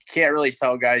can't really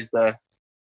tell guys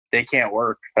they can't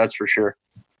work. That's for sure.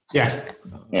 Yeah.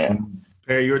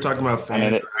 Perry, you were talking about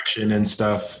fan interaction and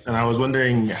stuff, and I was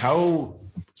wondering how,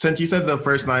 since you said the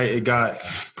first night it got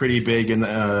pretty big in the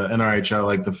NRHL,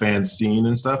 like the fan scene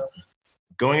and stuff,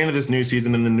 going into this new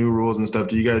season and the new rules and stuff,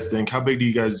 how big do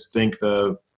you guys think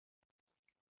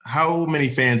how many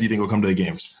fans do you think will come to the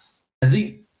games? I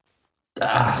think,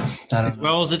 I don't know. As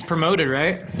well as it's promoted,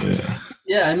 right?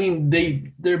 Yeah, I mean,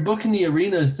 they're booking the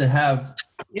arenas to have.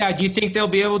 Yeah, do you think they'll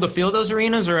be able to fill those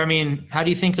arenas? Or, I mean, how do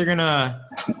you think they're going to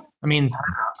 – I mean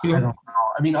 – I don't know.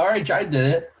 I mean, RHI did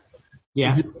it.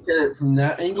 Yeah. If you look at it from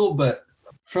that angle, but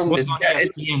from – It's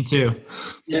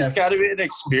got to be an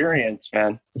experience,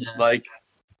 man. Yeah. Like,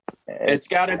 it's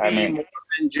got to be more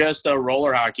than just a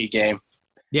roller hockey game.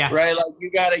 Yeah. Right? Like,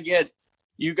 you got to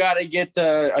get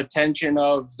the attention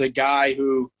of the guy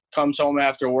who comes home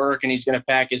after work and he's going to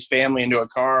pack his family into a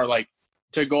car, like,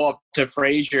 to go up to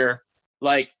Fraser,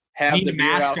 like, have the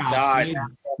beer outside.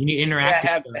 You need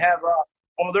interactive.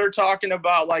 Well, they're talking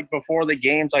about, like, before the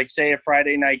games, like, say a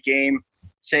Friday night game,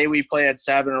 say we play at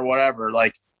 7 or whatever,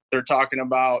 like, they're talking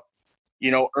about,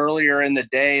 earlier in the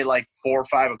day, like 4 or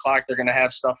 5 o'clock, they're going to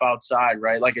have stuff outside,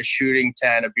 right? Like a shooting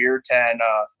tent, a beer tent,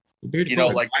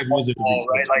 like football,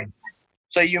 right? Like,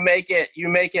 so you make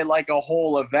it like a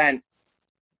whole event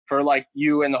for like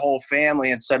you and the whole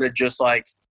family instead of just like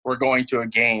we're going to a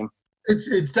game.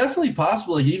 It's definitely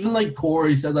possible. Like even like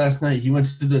Corey said last night, he went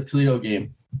to the Toledo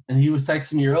game and he was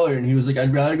texting me earlier and he was like,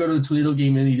 I'd rather go to the Toledo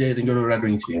game any day than go to a Red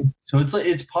Wings game. So it's like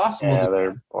it's possible. Yeah,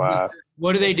 they're blast.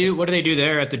 What do they do? What do they do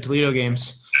there at the Toledo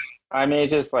games? I mean,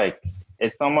 it's just like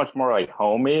it's so much more like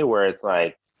homey, where it's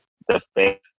like the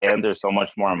fans are so much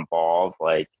more involved.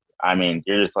 Like, I mean,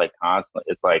 you're just like constantly.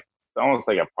 It's like it's almost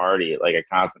like a party, like a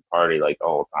constant party, like the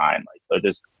whole time. Like, so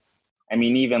just, I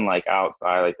mean, even like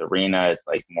outside, like the arena, it's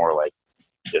like more like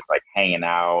just like hanging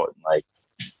out and like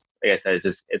I said,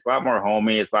 it's a lot more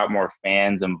homey. It's a lot more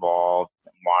fans involved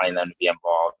and wanting them to be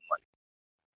involved. And like,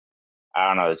 I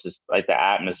don't know. It's just like the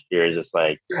atmosphere is just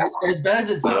like as bad as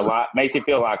it's a lot, makes you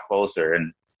feel a lot closer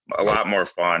and a lot more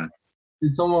fun.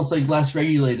 It's almost like less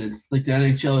regulated. Like the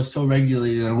NHL is so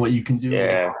regulated on what you can do.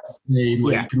 Yeah.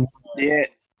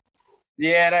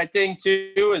 Yeah, and I think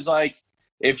too is like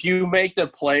if you make the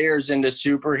players into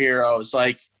superheroes,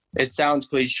 like it sounds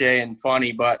cliche and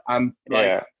funny, but I'm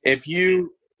like if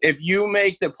you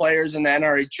make the players in the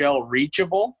NRHL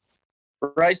reachable,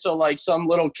 right? So like some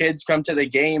little kids come to the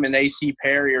game and they see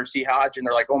Perry or see Hodge and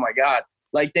they're like, oh my God,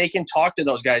 like they can talk to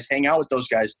those guys, hang out with those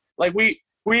guys. Like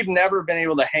we've never been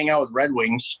able to hang out with Red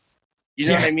Wings. You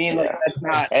know what I mean? Like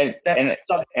that's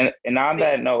not and on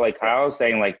that note, like Kyle was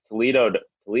saying, like Toledo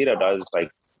does, like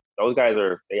those guys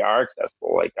are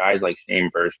accessible. Like guys like Shane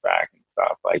Bershback and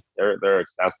stuff, like they're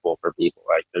accessible for people.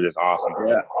 Like they're just awesome.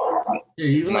 Yeah,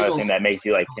 even another like thing that makes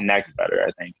you like connect better,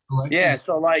 I think. Yeah,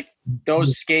 so like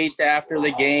those skates after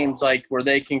the games, like where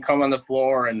they can come on the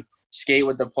floor and skate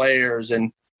with the players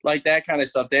and like that kind of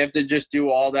stuff. They have to just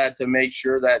do all that to make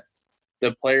sure that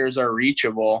the players are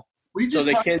reachable. So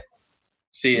the kids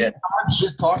see it. I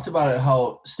just talked about it,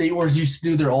 how State Wars used to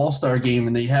do their all-star game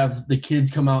and they have the kids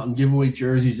come out and give away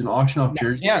jerseys and auction off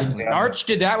jerseys. Yeah, Narch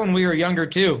did that when we were younger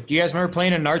too. Do you guys remember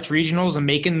playing in Narch regionals and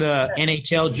making the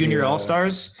NHL junior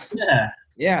all-stars?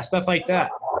 Yeah, stuff like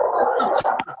that.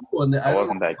 I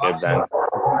wasn't that good then.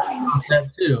 That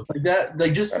too. Like that,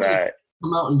 like just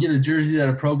come out and get a jersey that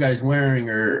a pro guy's wearing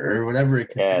or whatever it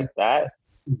can be.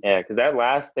 Because that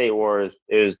last State Wars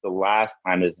is the last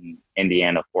time is in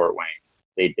Indiana, Fort Wayne.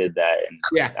 they did that, and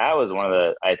Yeah. that was one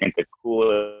of I think the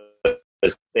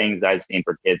coolest things I've seen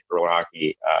for kids for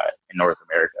hockey in North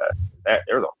America.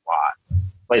 There was a lot.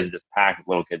 Places just packed with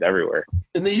little kids everywhere.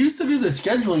 And they used to do the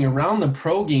scheduling around the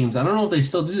pro games. I don't know if they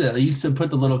still do that. They used to put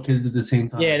the little kids at the same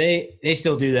time. Yeah, they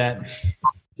still do that.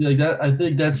 Like that, I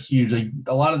think that's huge. Like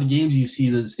a lot of the games you see,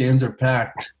 the stands are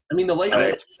packed. I mean, the late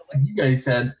night, like you guys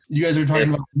said, you guys are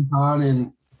talking about UConn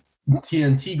and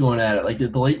TNT going at it. Like the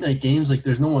late night games, like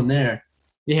there's no one there.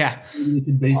 Yeah. Maybe they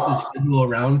could base the schedule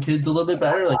around kids a little bit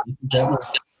better. Like that would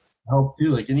help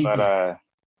too. Like anything. But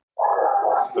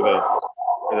for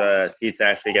the seats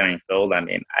actually getting filled, I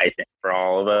mean, I think for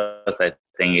all of us, I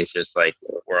think it's just like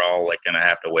we're all like gonna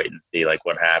have to wait and see like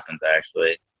what happens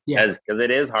actually. Yeah. Because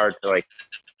it is hard to like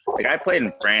I played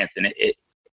in France and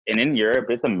and in Europe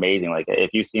it's amazing. Like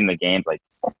if you've seen the games like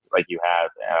you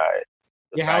have.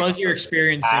 Yeah. How was your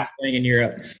experience playing in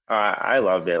Europe? I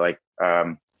loved it. Like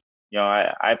you know,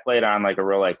 I played on like a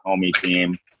real like homey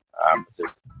team, which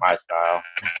is my style,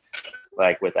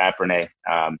 like with Epernay,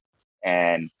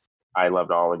 and I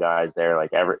loved all the guys there.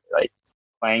 Like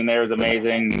playing there was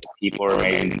amazing. People were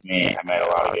amazing to me. I met a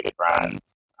lot of good friends.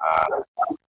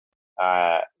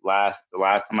 The last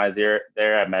time I was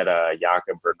there, I met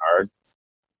Jakob Bernard,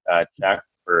 Czech.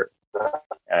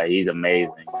 He's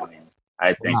amazing. I mean,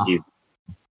 I think he's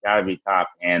got to be top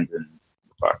hands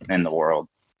in the world,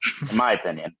 in my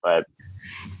opinion. But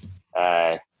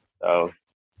and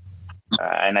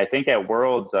I think at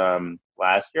Worlds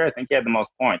last year, I think he had the most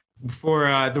points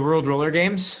For the World Roller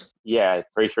Games? Yeah, I'm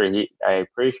pretty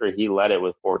sure he led it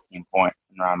with 14 points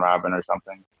in round robin or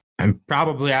something. And we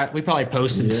probably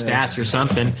posted the stats or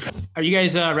something. Are you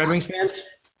guys Red Wings fans?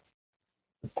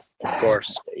 Of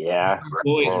course. Yeah.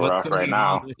 Boys, we're what's rough going right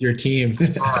now. on with your team?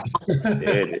 Dude,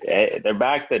 they're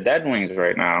back to Dead Wings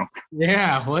right now.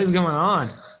 Yeah, what is going on?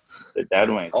 The Dead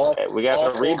Wings. We got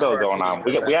all a rebuild going on.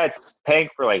 We had tank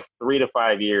for like 3 to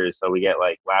 5 years, so we get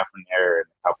like Lafreniere and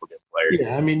a couple good players.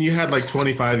 Yeah, I mean, you had like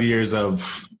 25 years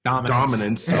of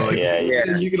dominance. So like,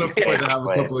 Yeah. you can afford to have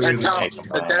a couple of years.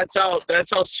 That's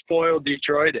how spoiled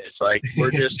Detroit is. Like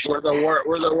we're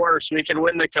the worst. We can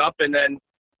win the cup and then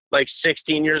like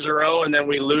 16 years in a row, and then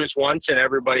we lose once, and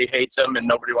everybody hates them, and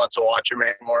nobody wants to watch them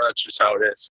anymore. That's just how it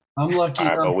is. I'm lucky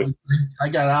enough. I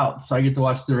got out, so I get to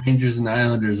watch the Rangers and the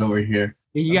Islanders over here.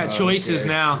 You got choices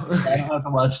now. I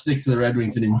don't have to stick to the Red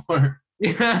Wings anymore.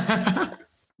 You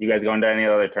guys going to any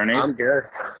other tourneys? I'm good.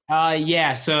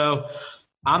 Yeah, so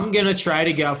I'm going to try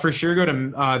to go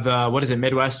to the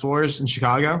Midwest Wars in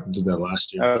Chicago. I did that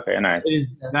last year. Okay, nice.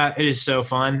 It is so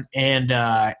fun. And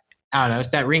I don't know,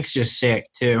 that rink's just sick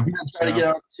too. You're going to try to get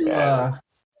out to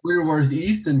Winter Wars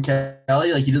East in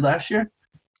Cali like you did last year?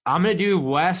 I'm going to do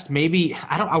West. Maybe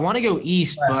I want to go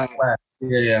East, but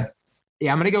Yeah.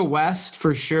 Yeah, I'm going to go West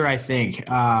for sure, I think.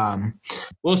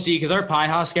 We'll see, because our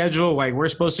Pi-Ha schedule, like, we're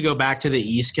supposed to go back to the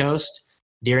East Coast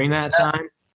during that time.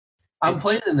 I'm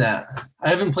playing in that. I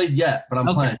haven't played yet, but I'm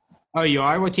playing. Oh, you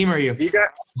are? What team are you? You got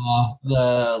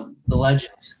The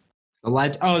Legends.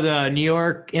 The New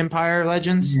York Empire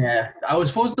Legends? Yeah. I was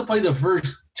supposed to play the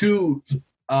first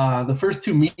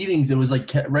two meetings. It was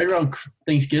like right around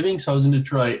Thanksgiving, so I was in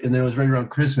Detroit, and then it was right around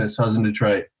Christmas, so I was in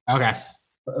Detroit. Okay.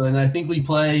 And I think we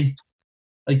play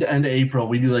like the end of April.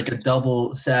 We do like a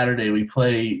double Saturday. We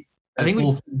play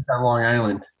on Long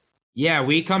Island. Yeah,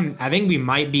 I think we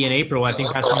might be in April. I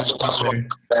think that's when we come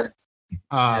there.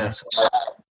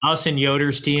 Us and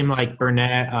Yoder's team, like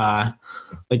Burnett,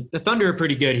 like the Thunder are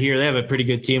pretty good here. They have a pretty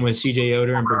good team with CJ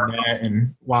Yoder and Burnett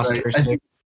and Wasser. Right.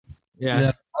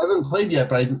 Yeah. I haven't played yet,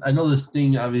 but I know this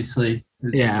thing, obviously.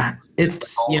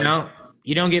 It's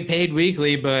you don't get paid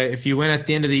weekly, but if you win at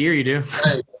the end of the year, you do.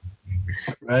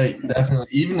 Right, definitely.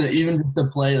 Even just to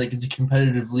play, like, it's a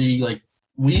competitive league. Like,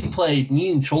 me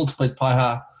and Schultz played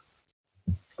Pi-Ha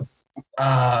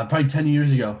probably 10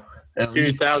 years ago.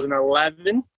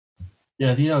 2011?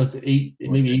 Yeah, I think I was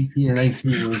maybe 18 or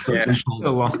 19. We don't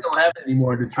have it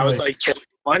anymore in Detroit. I was like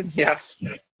 21, yeah.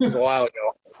 It was a while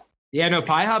ago. Yeah, no,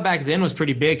 Pi-Ha back then was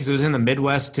pretty big because it was in the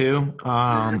Midwest too.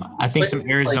 I think some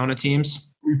Arizona teams.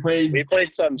 We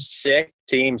played some sick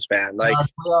teams, man. Like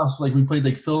playoffs, like we played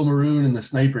like Phil Maroon and the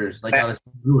Snipers, like out of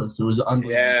St. Louis. It was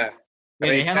unbelievable. Yeah.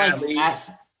 They had like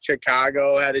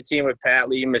Chicago had a team with Pat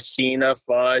Lee, Messina,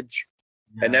 Fudge,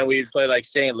 and then we'd play like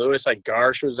St. Louis. Like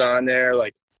Garsh was on there.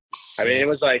 Like, I mean, it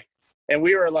was like, and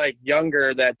we were like younger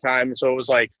at that time, so it was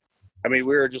like, I mean,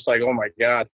 we were just like, oh my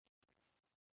god.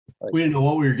 Like, we didn't know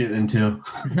what we were getting into.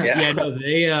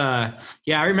 I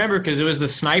remember because it was the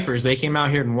Snipers. They came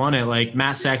out here and won it. Like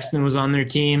Matt Sexton was on their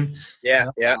team. Yeah.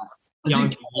 young.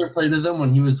 Tyler played with them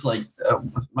when he was like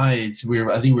my age.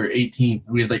 I think we were 18.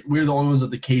 We were the only ones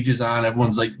with the cages on.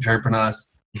 Everyone's like chirping us.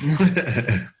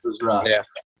 It was rough. Yeah.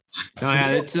 Oh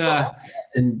yeah, it's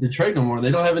in Detroit no more. They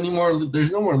don't have any more.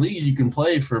 There's no more leagues you can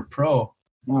play for pro.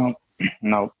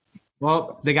 No.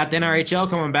 well, they got the NRHL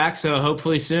coming back, so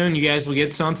hopefully soon you guys will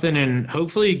get something, and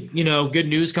hopefully good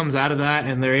news comes out of that,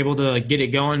 and they're able to get it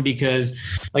going because,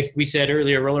 like we said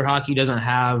earlier, roller hockey doesn't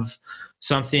have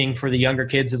something for the younger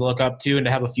kids to look up to and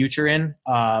to have a future in,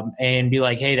 and be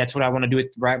like, hey, that's what I want to do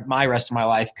with my rest of my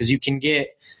life. Because you can get,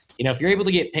 if you're able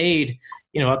to get paid,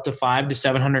 up to $500 to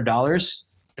 $700,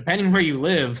 depending where you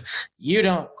live, you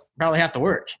don't probably have to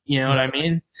work. You know what I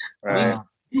mean? Right.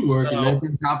 You work and that's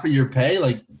on top of your pay.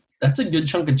 Like that's a good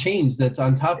chunk of change. That's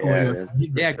on top of what you're.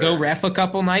 Yeah, go ref a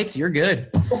couple nights. You're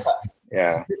good.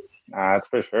 Yeah, that's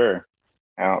for sure.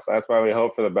 That's why we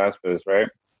hope for the best for this, right?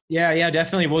 Yeah,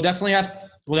 definitely. We'll definitely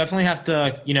have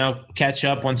to, catch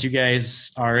up once you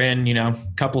guys are in,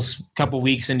 couple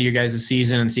weeks into your guys'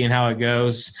 season and seeing how it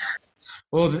goes.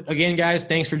 Well, again, guys,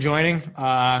 thanks for joining.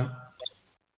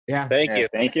 Yeah. Thank you.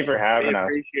 Thank you for having us.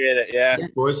 Appreciate it. Yeah.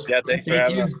 Boys. Yeah. Thanks for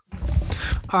having us.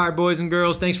 All right, boys and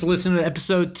girls, thanks for listening to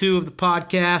episode 2 of the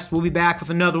podcast. We'll be back with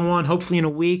another one, hopefully in a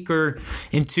week or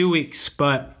in 2 weeks.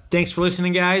 But thanks for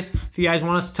listening, guys. If you guys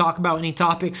want us to talk about any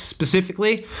topics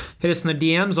specifically, hit us in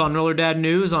the DMs on Roller Dad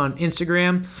News on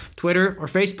Instagram, Twitter, or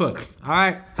Facebook. All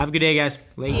right, have a good day, guys.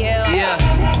 Later. Yeah,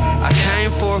 I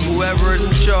came for whoever is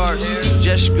in charge.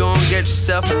 Just go and get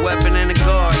yourself a weapon and a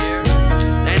guard.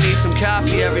 They need some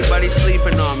coffee, everybody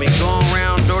sleeping on me. Going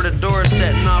around door to door,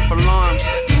 setting off alarms.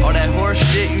 All that horse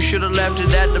shit, you should've left it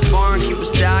at the barn. Keep a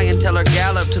stallion, tell her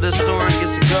gallop to the store and get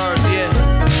cigars,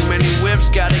 yeah. Too many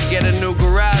whips, gotta get a new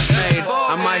garage made.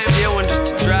 I might steal one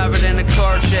just to drive it in a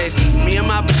car chase. Me and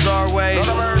my bizarre ways.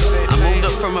 I moved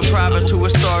up from a private to a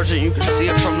sergeant. You can see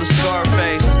it from the scar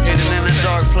face. Hidden in a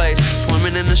dark place,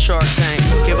 swimming in the shark tank.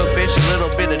 Give a bitch a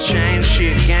little bit of change. She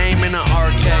a game in an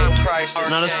arcade.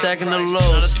 Not a second to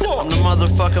lose. I'm the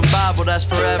motherfucking Bible, that's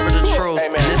forever the truth.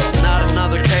 And this is not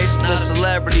another case of the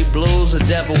celebrity blues. The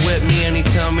devil with me and he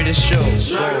tell me to shoot.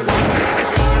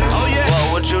 Oh yeah.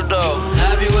 What would you do?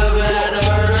 Have you ever had to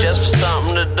murder just for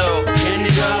something to do?